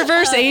 She's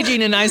reverse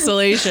aging in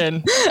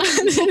isolation.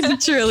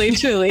 Truly.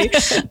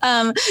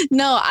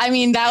 No, I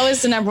mean, that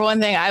was the number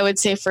one thing I would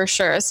say for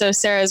sure. So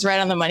Sarah's right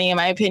on the money in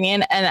my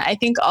opinion. And I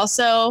think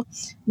also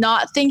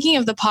not thinking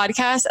of the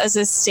podcast as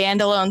a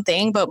standalone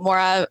thing, but more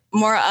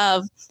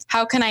of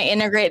how can I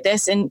integrate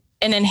this and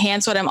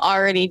enhance what I'm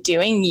already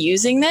doing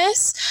using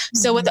this.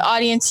 So with the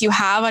audience you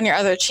have on your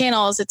other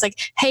channels, it's like,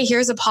 hey,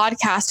 here's a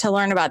podcast to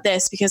learn about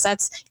this, because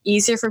that's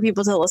easier for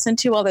people to listen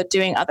to while they're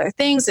doing other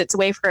things. It's a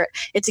way for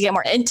it to get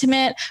more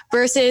intimate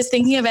versus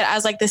thinking of it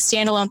as like the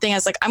standalone thing,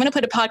 as like, I'm going to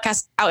put a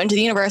podcast out into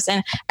the universe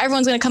and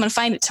everyone's going to come and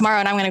find it tomorrow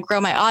and I'm going to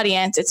grow my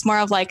audience. It's more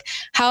of like,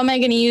 how am I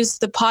going to use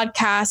the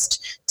podcast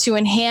to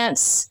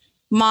enhance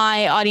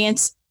my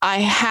audience I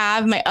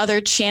have my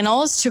other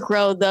channels to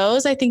grow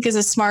those, I think is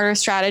a smarter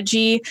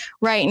strategy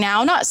right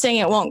now. Not saying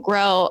it won't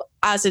grow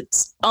as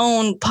its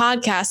own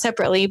podcast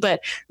separately,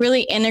 but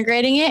really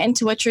integrating it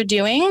into what you're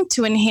doing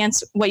to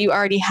enhance what you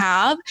already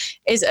have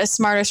is a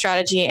smarter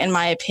strategy, in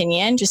my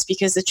opinion, just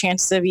because the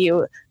chances of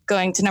you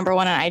going to number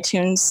one on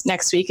iTunes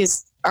next week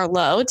are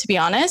low, to be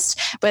honest.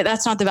 But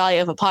that's not the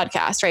value of a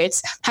podcast, right?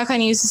 It's how can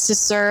I use this to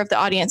serve the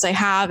audience I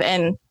have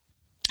and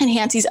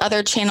enhance these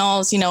other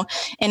channels,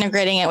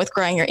 integrating it with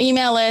growing your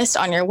email list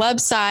on your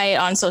website,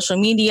 on social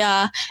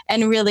media,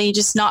 and really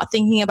just not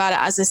thinking about it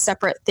as a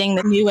separate thing,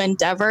 the new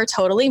endeavor,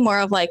 totally more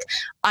of like,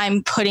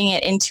 I'm putting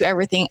it into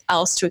everything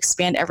else to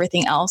expand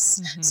everything else.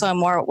 Mm-hmm. So I'm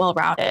more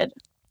well-rounded.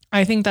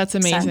 I think that's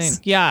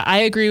amazing. Yeah, I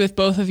agree with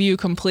both of you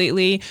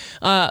completely.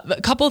 A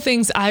couple of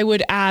things I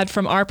would add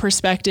from our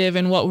perspective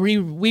and what we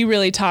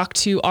really talk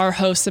to our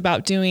hosts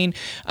about doing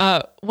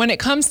when it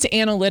comes to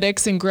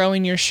analytics and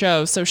growing your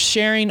show. So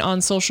sharing on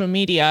social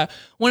media,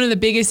 one of the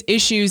biggest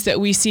issues that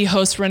we see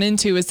hosts run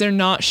into is they're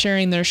not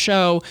sharing their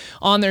show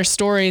on their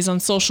stories on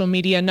social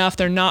media enough.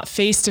 They're not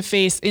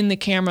face-to-face in the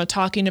camera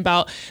talking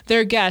about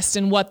their guest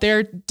and what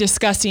they're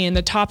discussing and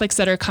the topics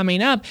that are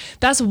coming up.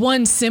 That's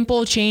one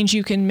simple change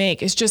you can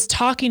make, is just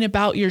talking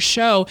about your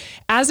show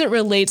as it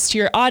relates to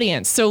your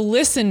audience. So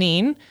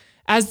listening,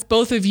 as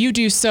both of you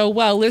do so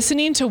well,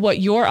 listening to what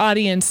your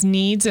audience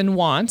needs and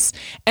wants.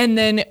 And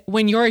then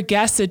when your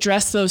guests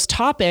address those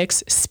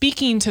topics,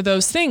 speaking to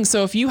those things.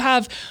 So if you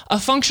have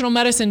a functional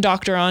medicine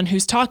doctor on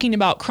who's talking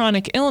about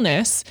chronic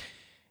illness,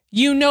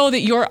 you know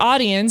that your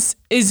audience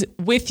is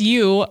with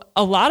you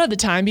a lot of the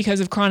time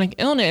because of chronic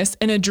illness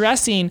and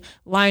addressing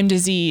Lyme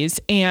disease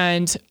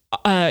and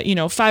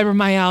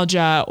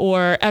fibromyalgia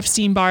or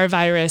Epstein-Barr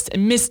virus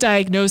and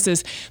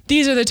misdiagnosis.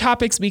 These are the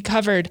topics we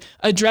covered.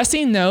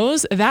 Addressing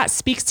those, that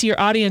speaks to your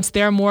audience.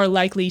 They're more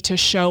likely to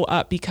show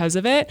up because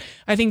of it.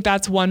 I think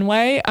that's one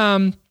way.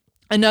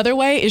 Another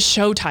way is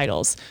show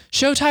titles.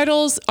 Show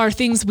titles are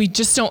things we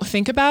just don't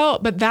think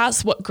about, but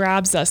that's what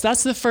grabs us.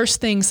 That's the first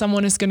thing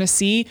someone is going to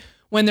see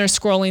when they're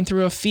scrolling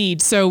through a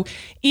feed. So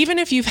even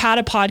if you've had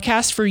a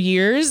podcast for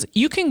years,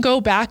 you can go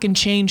back and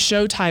change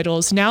show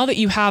titles. Now that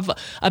you have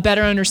a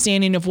better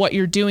understanding of what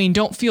you're doing,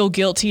 don't feel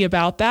guilty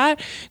about that.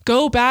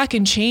 Go back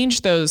and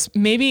change those.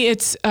 Maybe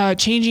it's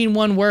changing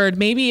one word.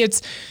 Maybe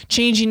it's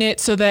changing it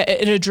so that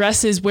it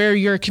addresses where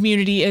your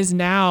community is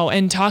now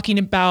and talking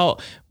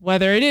about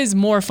whether it is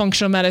more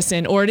functional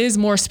medicine or it is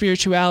more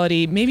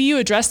spirituality. Maybe you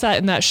address that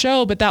in that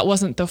show, but that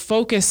wasn't the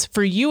focus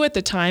for you at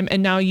the time.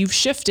 And now you've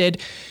shifted.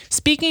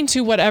 Speaking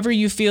to whatever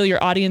you feel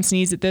your audience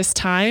needs at this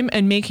time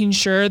and making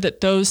sure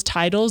that those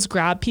titles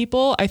grab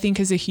people, I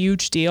think is a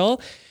huge deal.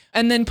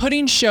 And then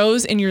putting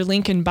shows in your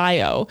link in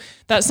bio.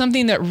 That's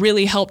something that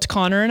really helped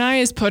Connor and I,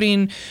 is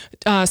putting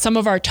some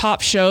of our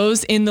top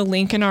shows in the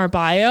link in our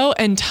bio,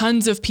 and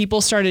tons of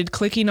people started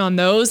clicking on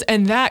those.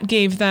 And that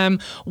gave them,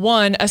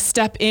 one, a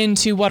step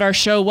into what our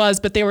show was,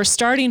 but they were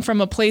starting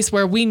from a place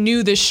where we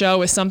knew this show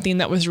was something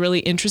that was really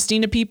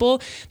interesting to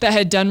people that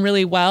had done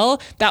really well.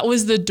 That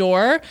was the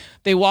door.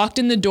 They walked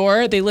in the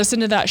door, they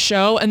listened to that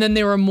show, and then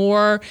they were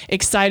more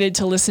excited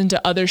to listen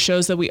to other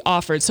shows that we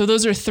offered. So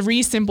those are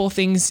 3 simple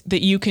things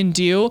that you can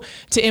do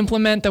to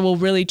implement that will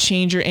really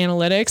change your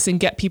analytics and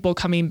get people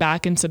coming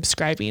back and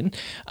subscribing.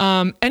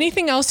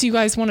 Anything else you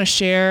guys want to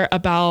share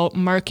about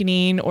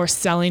marketing or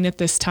selling at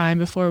this time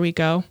before we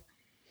go?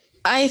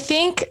 I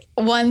think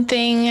one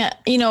thing,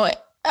 you know,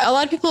 a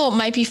lot of people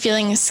might be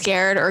feeling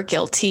scared or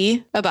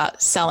guilty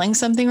about selling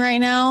something right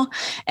now.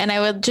 And I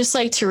would just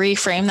like to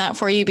reframe that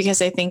for you,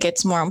 because I think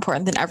it's more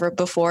important than ever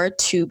before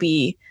to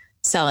be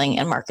selling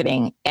and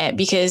marketing,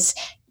 because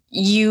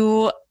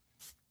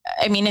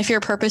if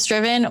you're purpose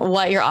driven,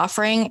 what you're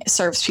offering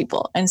serves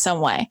people in some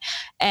way,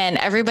 and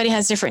everybody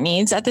has different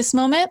needs at this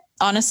moment,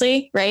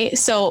 honestly. Right.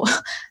 So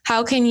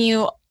how can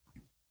you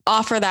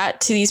offer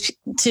that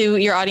to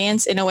your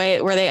audience in a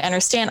way where they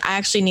understand, I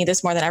actually need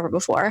this more than ever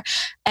before?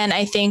 And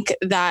I think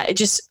that it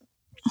just,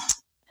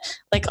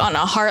 like, on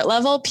a heart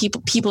level,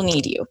 people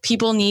need you.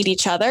 People need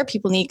each other.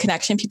 People need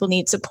connection. People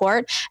need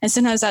support. And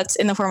sometimes that's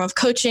in the form of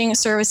coaching,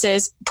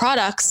 services,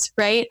 products,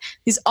 right?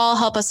 These all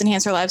help us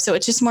enhance our lives. So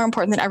it's just more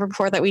important than ever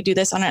before that we do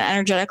this on an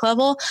energetic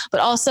level, but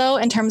also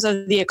in terms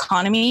of the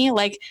economy.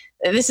 Like,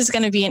 this is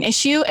going to be an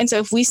issue. And so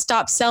if we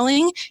stop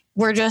selling,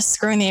 we're just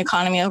screwing the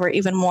economy over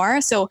even more.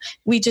 So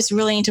we just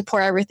really need to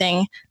pour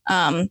everything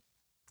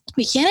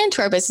we can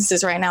into our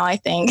businesses right now, I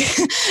think,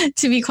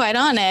 to be quite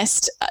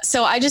honest.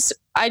 So I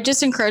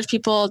just encourage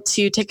people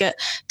to take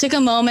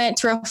a moment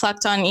to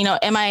reflect on, you know,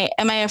 am I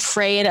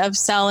afraid of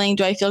selling?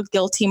 Do I feel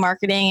guilty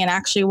marketing? And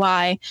actually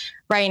why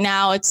right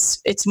now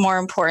it's more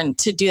important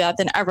to do that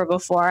than ever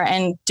before.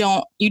 And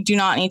you do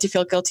not need to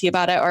feel guilty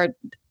about it, or,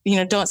 you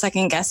know, don't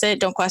second guess it.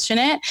 Don't question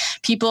it.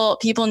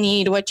 People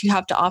need what you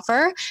have to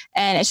offer.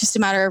 And it's just a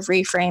matter of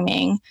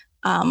reframing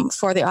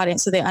for the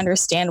audience so they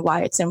understand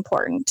why it's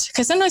important.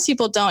 Because sometimes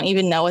people don't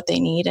even know what they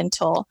need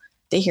until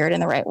they hear it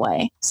in the right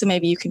way. So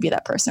maybe you can be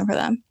that person for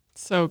them.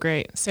 So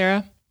great.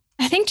 Sarah?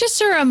 I think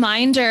just a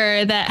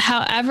reminder that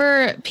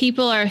however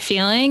people are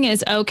feeling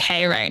is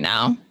okay right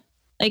now.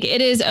 Like,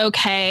 it is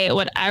okay,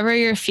 whatever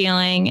you're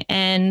feeling,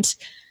 and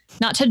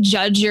not to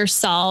judge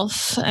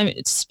yourself.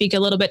 Speak a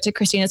little bit to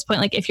Christina's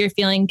point. Like, if you're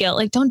feeling guilt,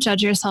 like, don't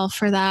judge yourself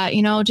for that.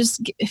 You know,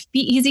 just be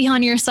easy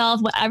on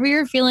yourself. Whatever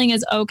you're feeling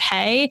is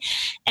okay.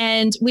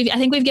 And I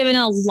think we've given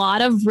a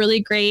lot of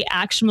really great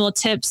actionable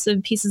tips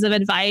and pieces of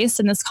advice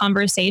in this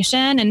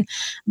conversation. And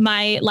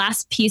my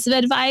last piece of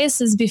advice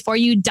is, before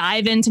you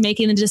dive into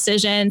making the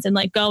decisions and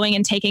like going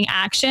and taking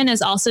action,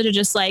 is also to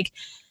just like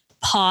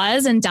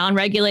pause and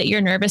downregulate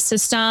your nervous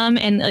system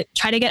and like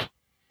try to get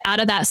out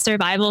of that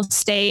survival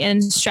state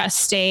and stress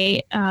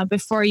state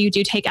before you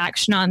do take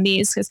action on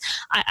these. Because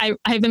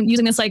I've been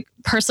using this like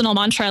personal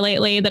mantra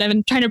lately that I've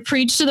been trying to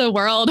preach to the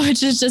world,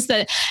 which is just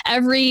that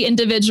every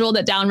individual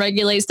that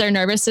downregulates their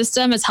nervous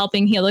system is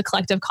helping heal the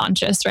collective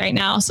conscious right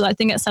now. So I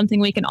think it's something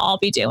we can all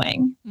be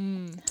doing.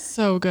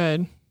 So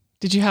good.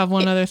 Did you have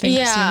one other thing?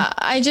 Yeah,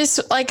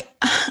 Christina?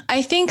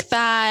 I think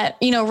that,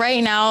 you know,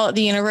 right now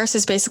the universe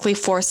is basically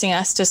forcing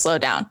us to slow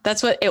down.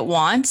 That's what it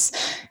wants.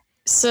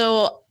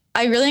 So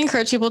I really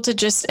encourage people to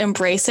just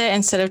embrace it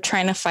instead of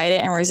trying to fight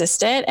it and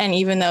resist it. And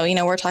even though, you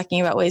know, we're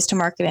talking about ways to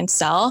market and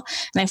sell,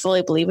 and I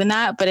fully believe in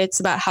that, but it's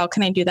about how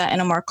can I do that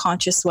in a more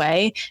conscious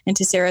way? And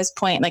to Sarah's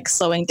point, like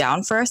slowing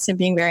down first and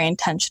being very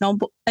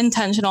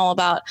intentional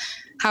about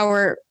how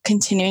we're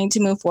continuing to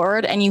move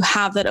forward. And you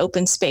have that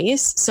open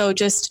space. So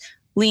just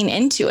lean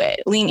into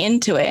it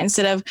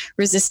instead of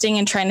resisting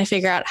and trying to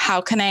figure out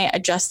how can I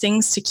adjust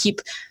things to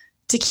keep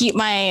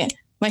my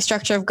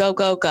structure of go,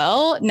 go,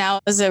 go. Now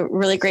is a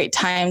really great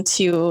time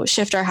to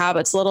shift our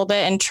habits a little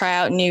bit and try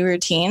out new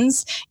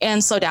routines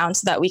and slow down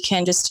so that we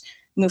can just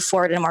move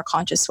forward in a more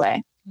conscious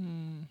way.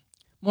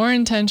 More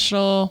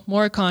intentional,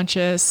 more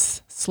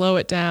conscious, slow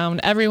it down.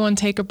 Everyone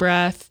take a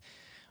breath.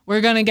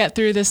 We're going to get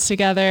through this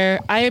together.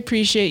 I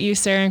appreciate you,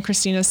 Sarah and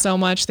Christina, so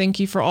much. Thank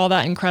you for all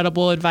that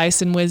incredible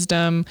advice and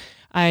wisdom.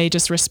 I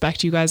just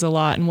respect you guys a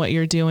lot and what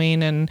you're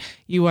doing, and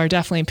you are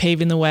definitely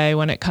paving the way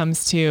when it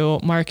comes to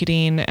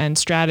marketing and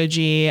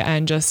strategy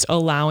and just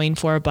allowing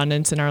for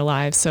abundance in our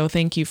lives. So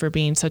thank you for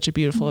being such a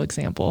beautiful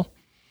example.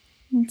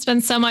 It's been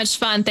so much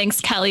fun.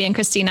 Thanks, Kelly and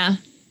Christina.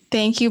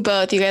 Thank you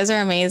both. You guys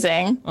are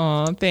amazing.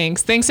 Oh,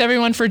 thanks. Thanks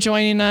everyone for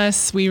joining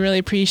us. We really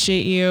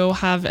appreciate you.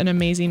 Have an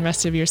amazing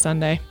rest of your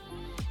Sunday.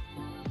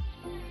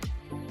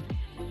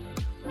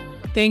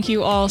 Thank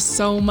you all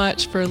so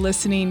much for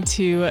listening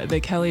to The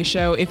Kelly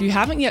Show. If you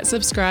haven't yet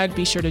subscribed,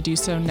 be sure to do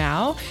so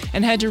now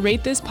and head to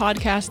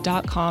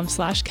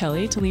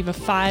ratethispodcast.com/Kelly to leave a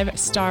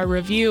 5-star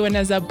review. And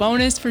as a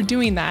bonus for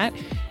doing that,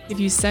 if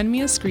you send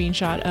me a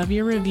screenshot of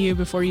your review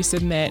before you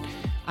submit,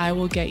 I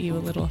will get you a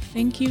little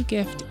thank you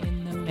gift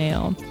in the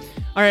mail.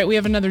 All right, we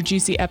have another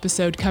juicy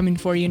episode coming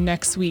for you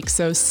next week,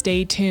 so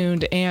stay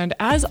tuned. And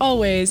as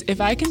always, if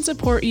I can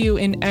support you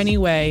in any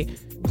way,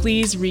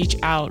 please reach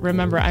out.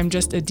 Remember, I'm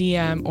just a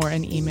DM or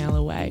an email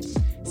away.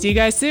 See you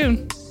guys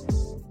soon.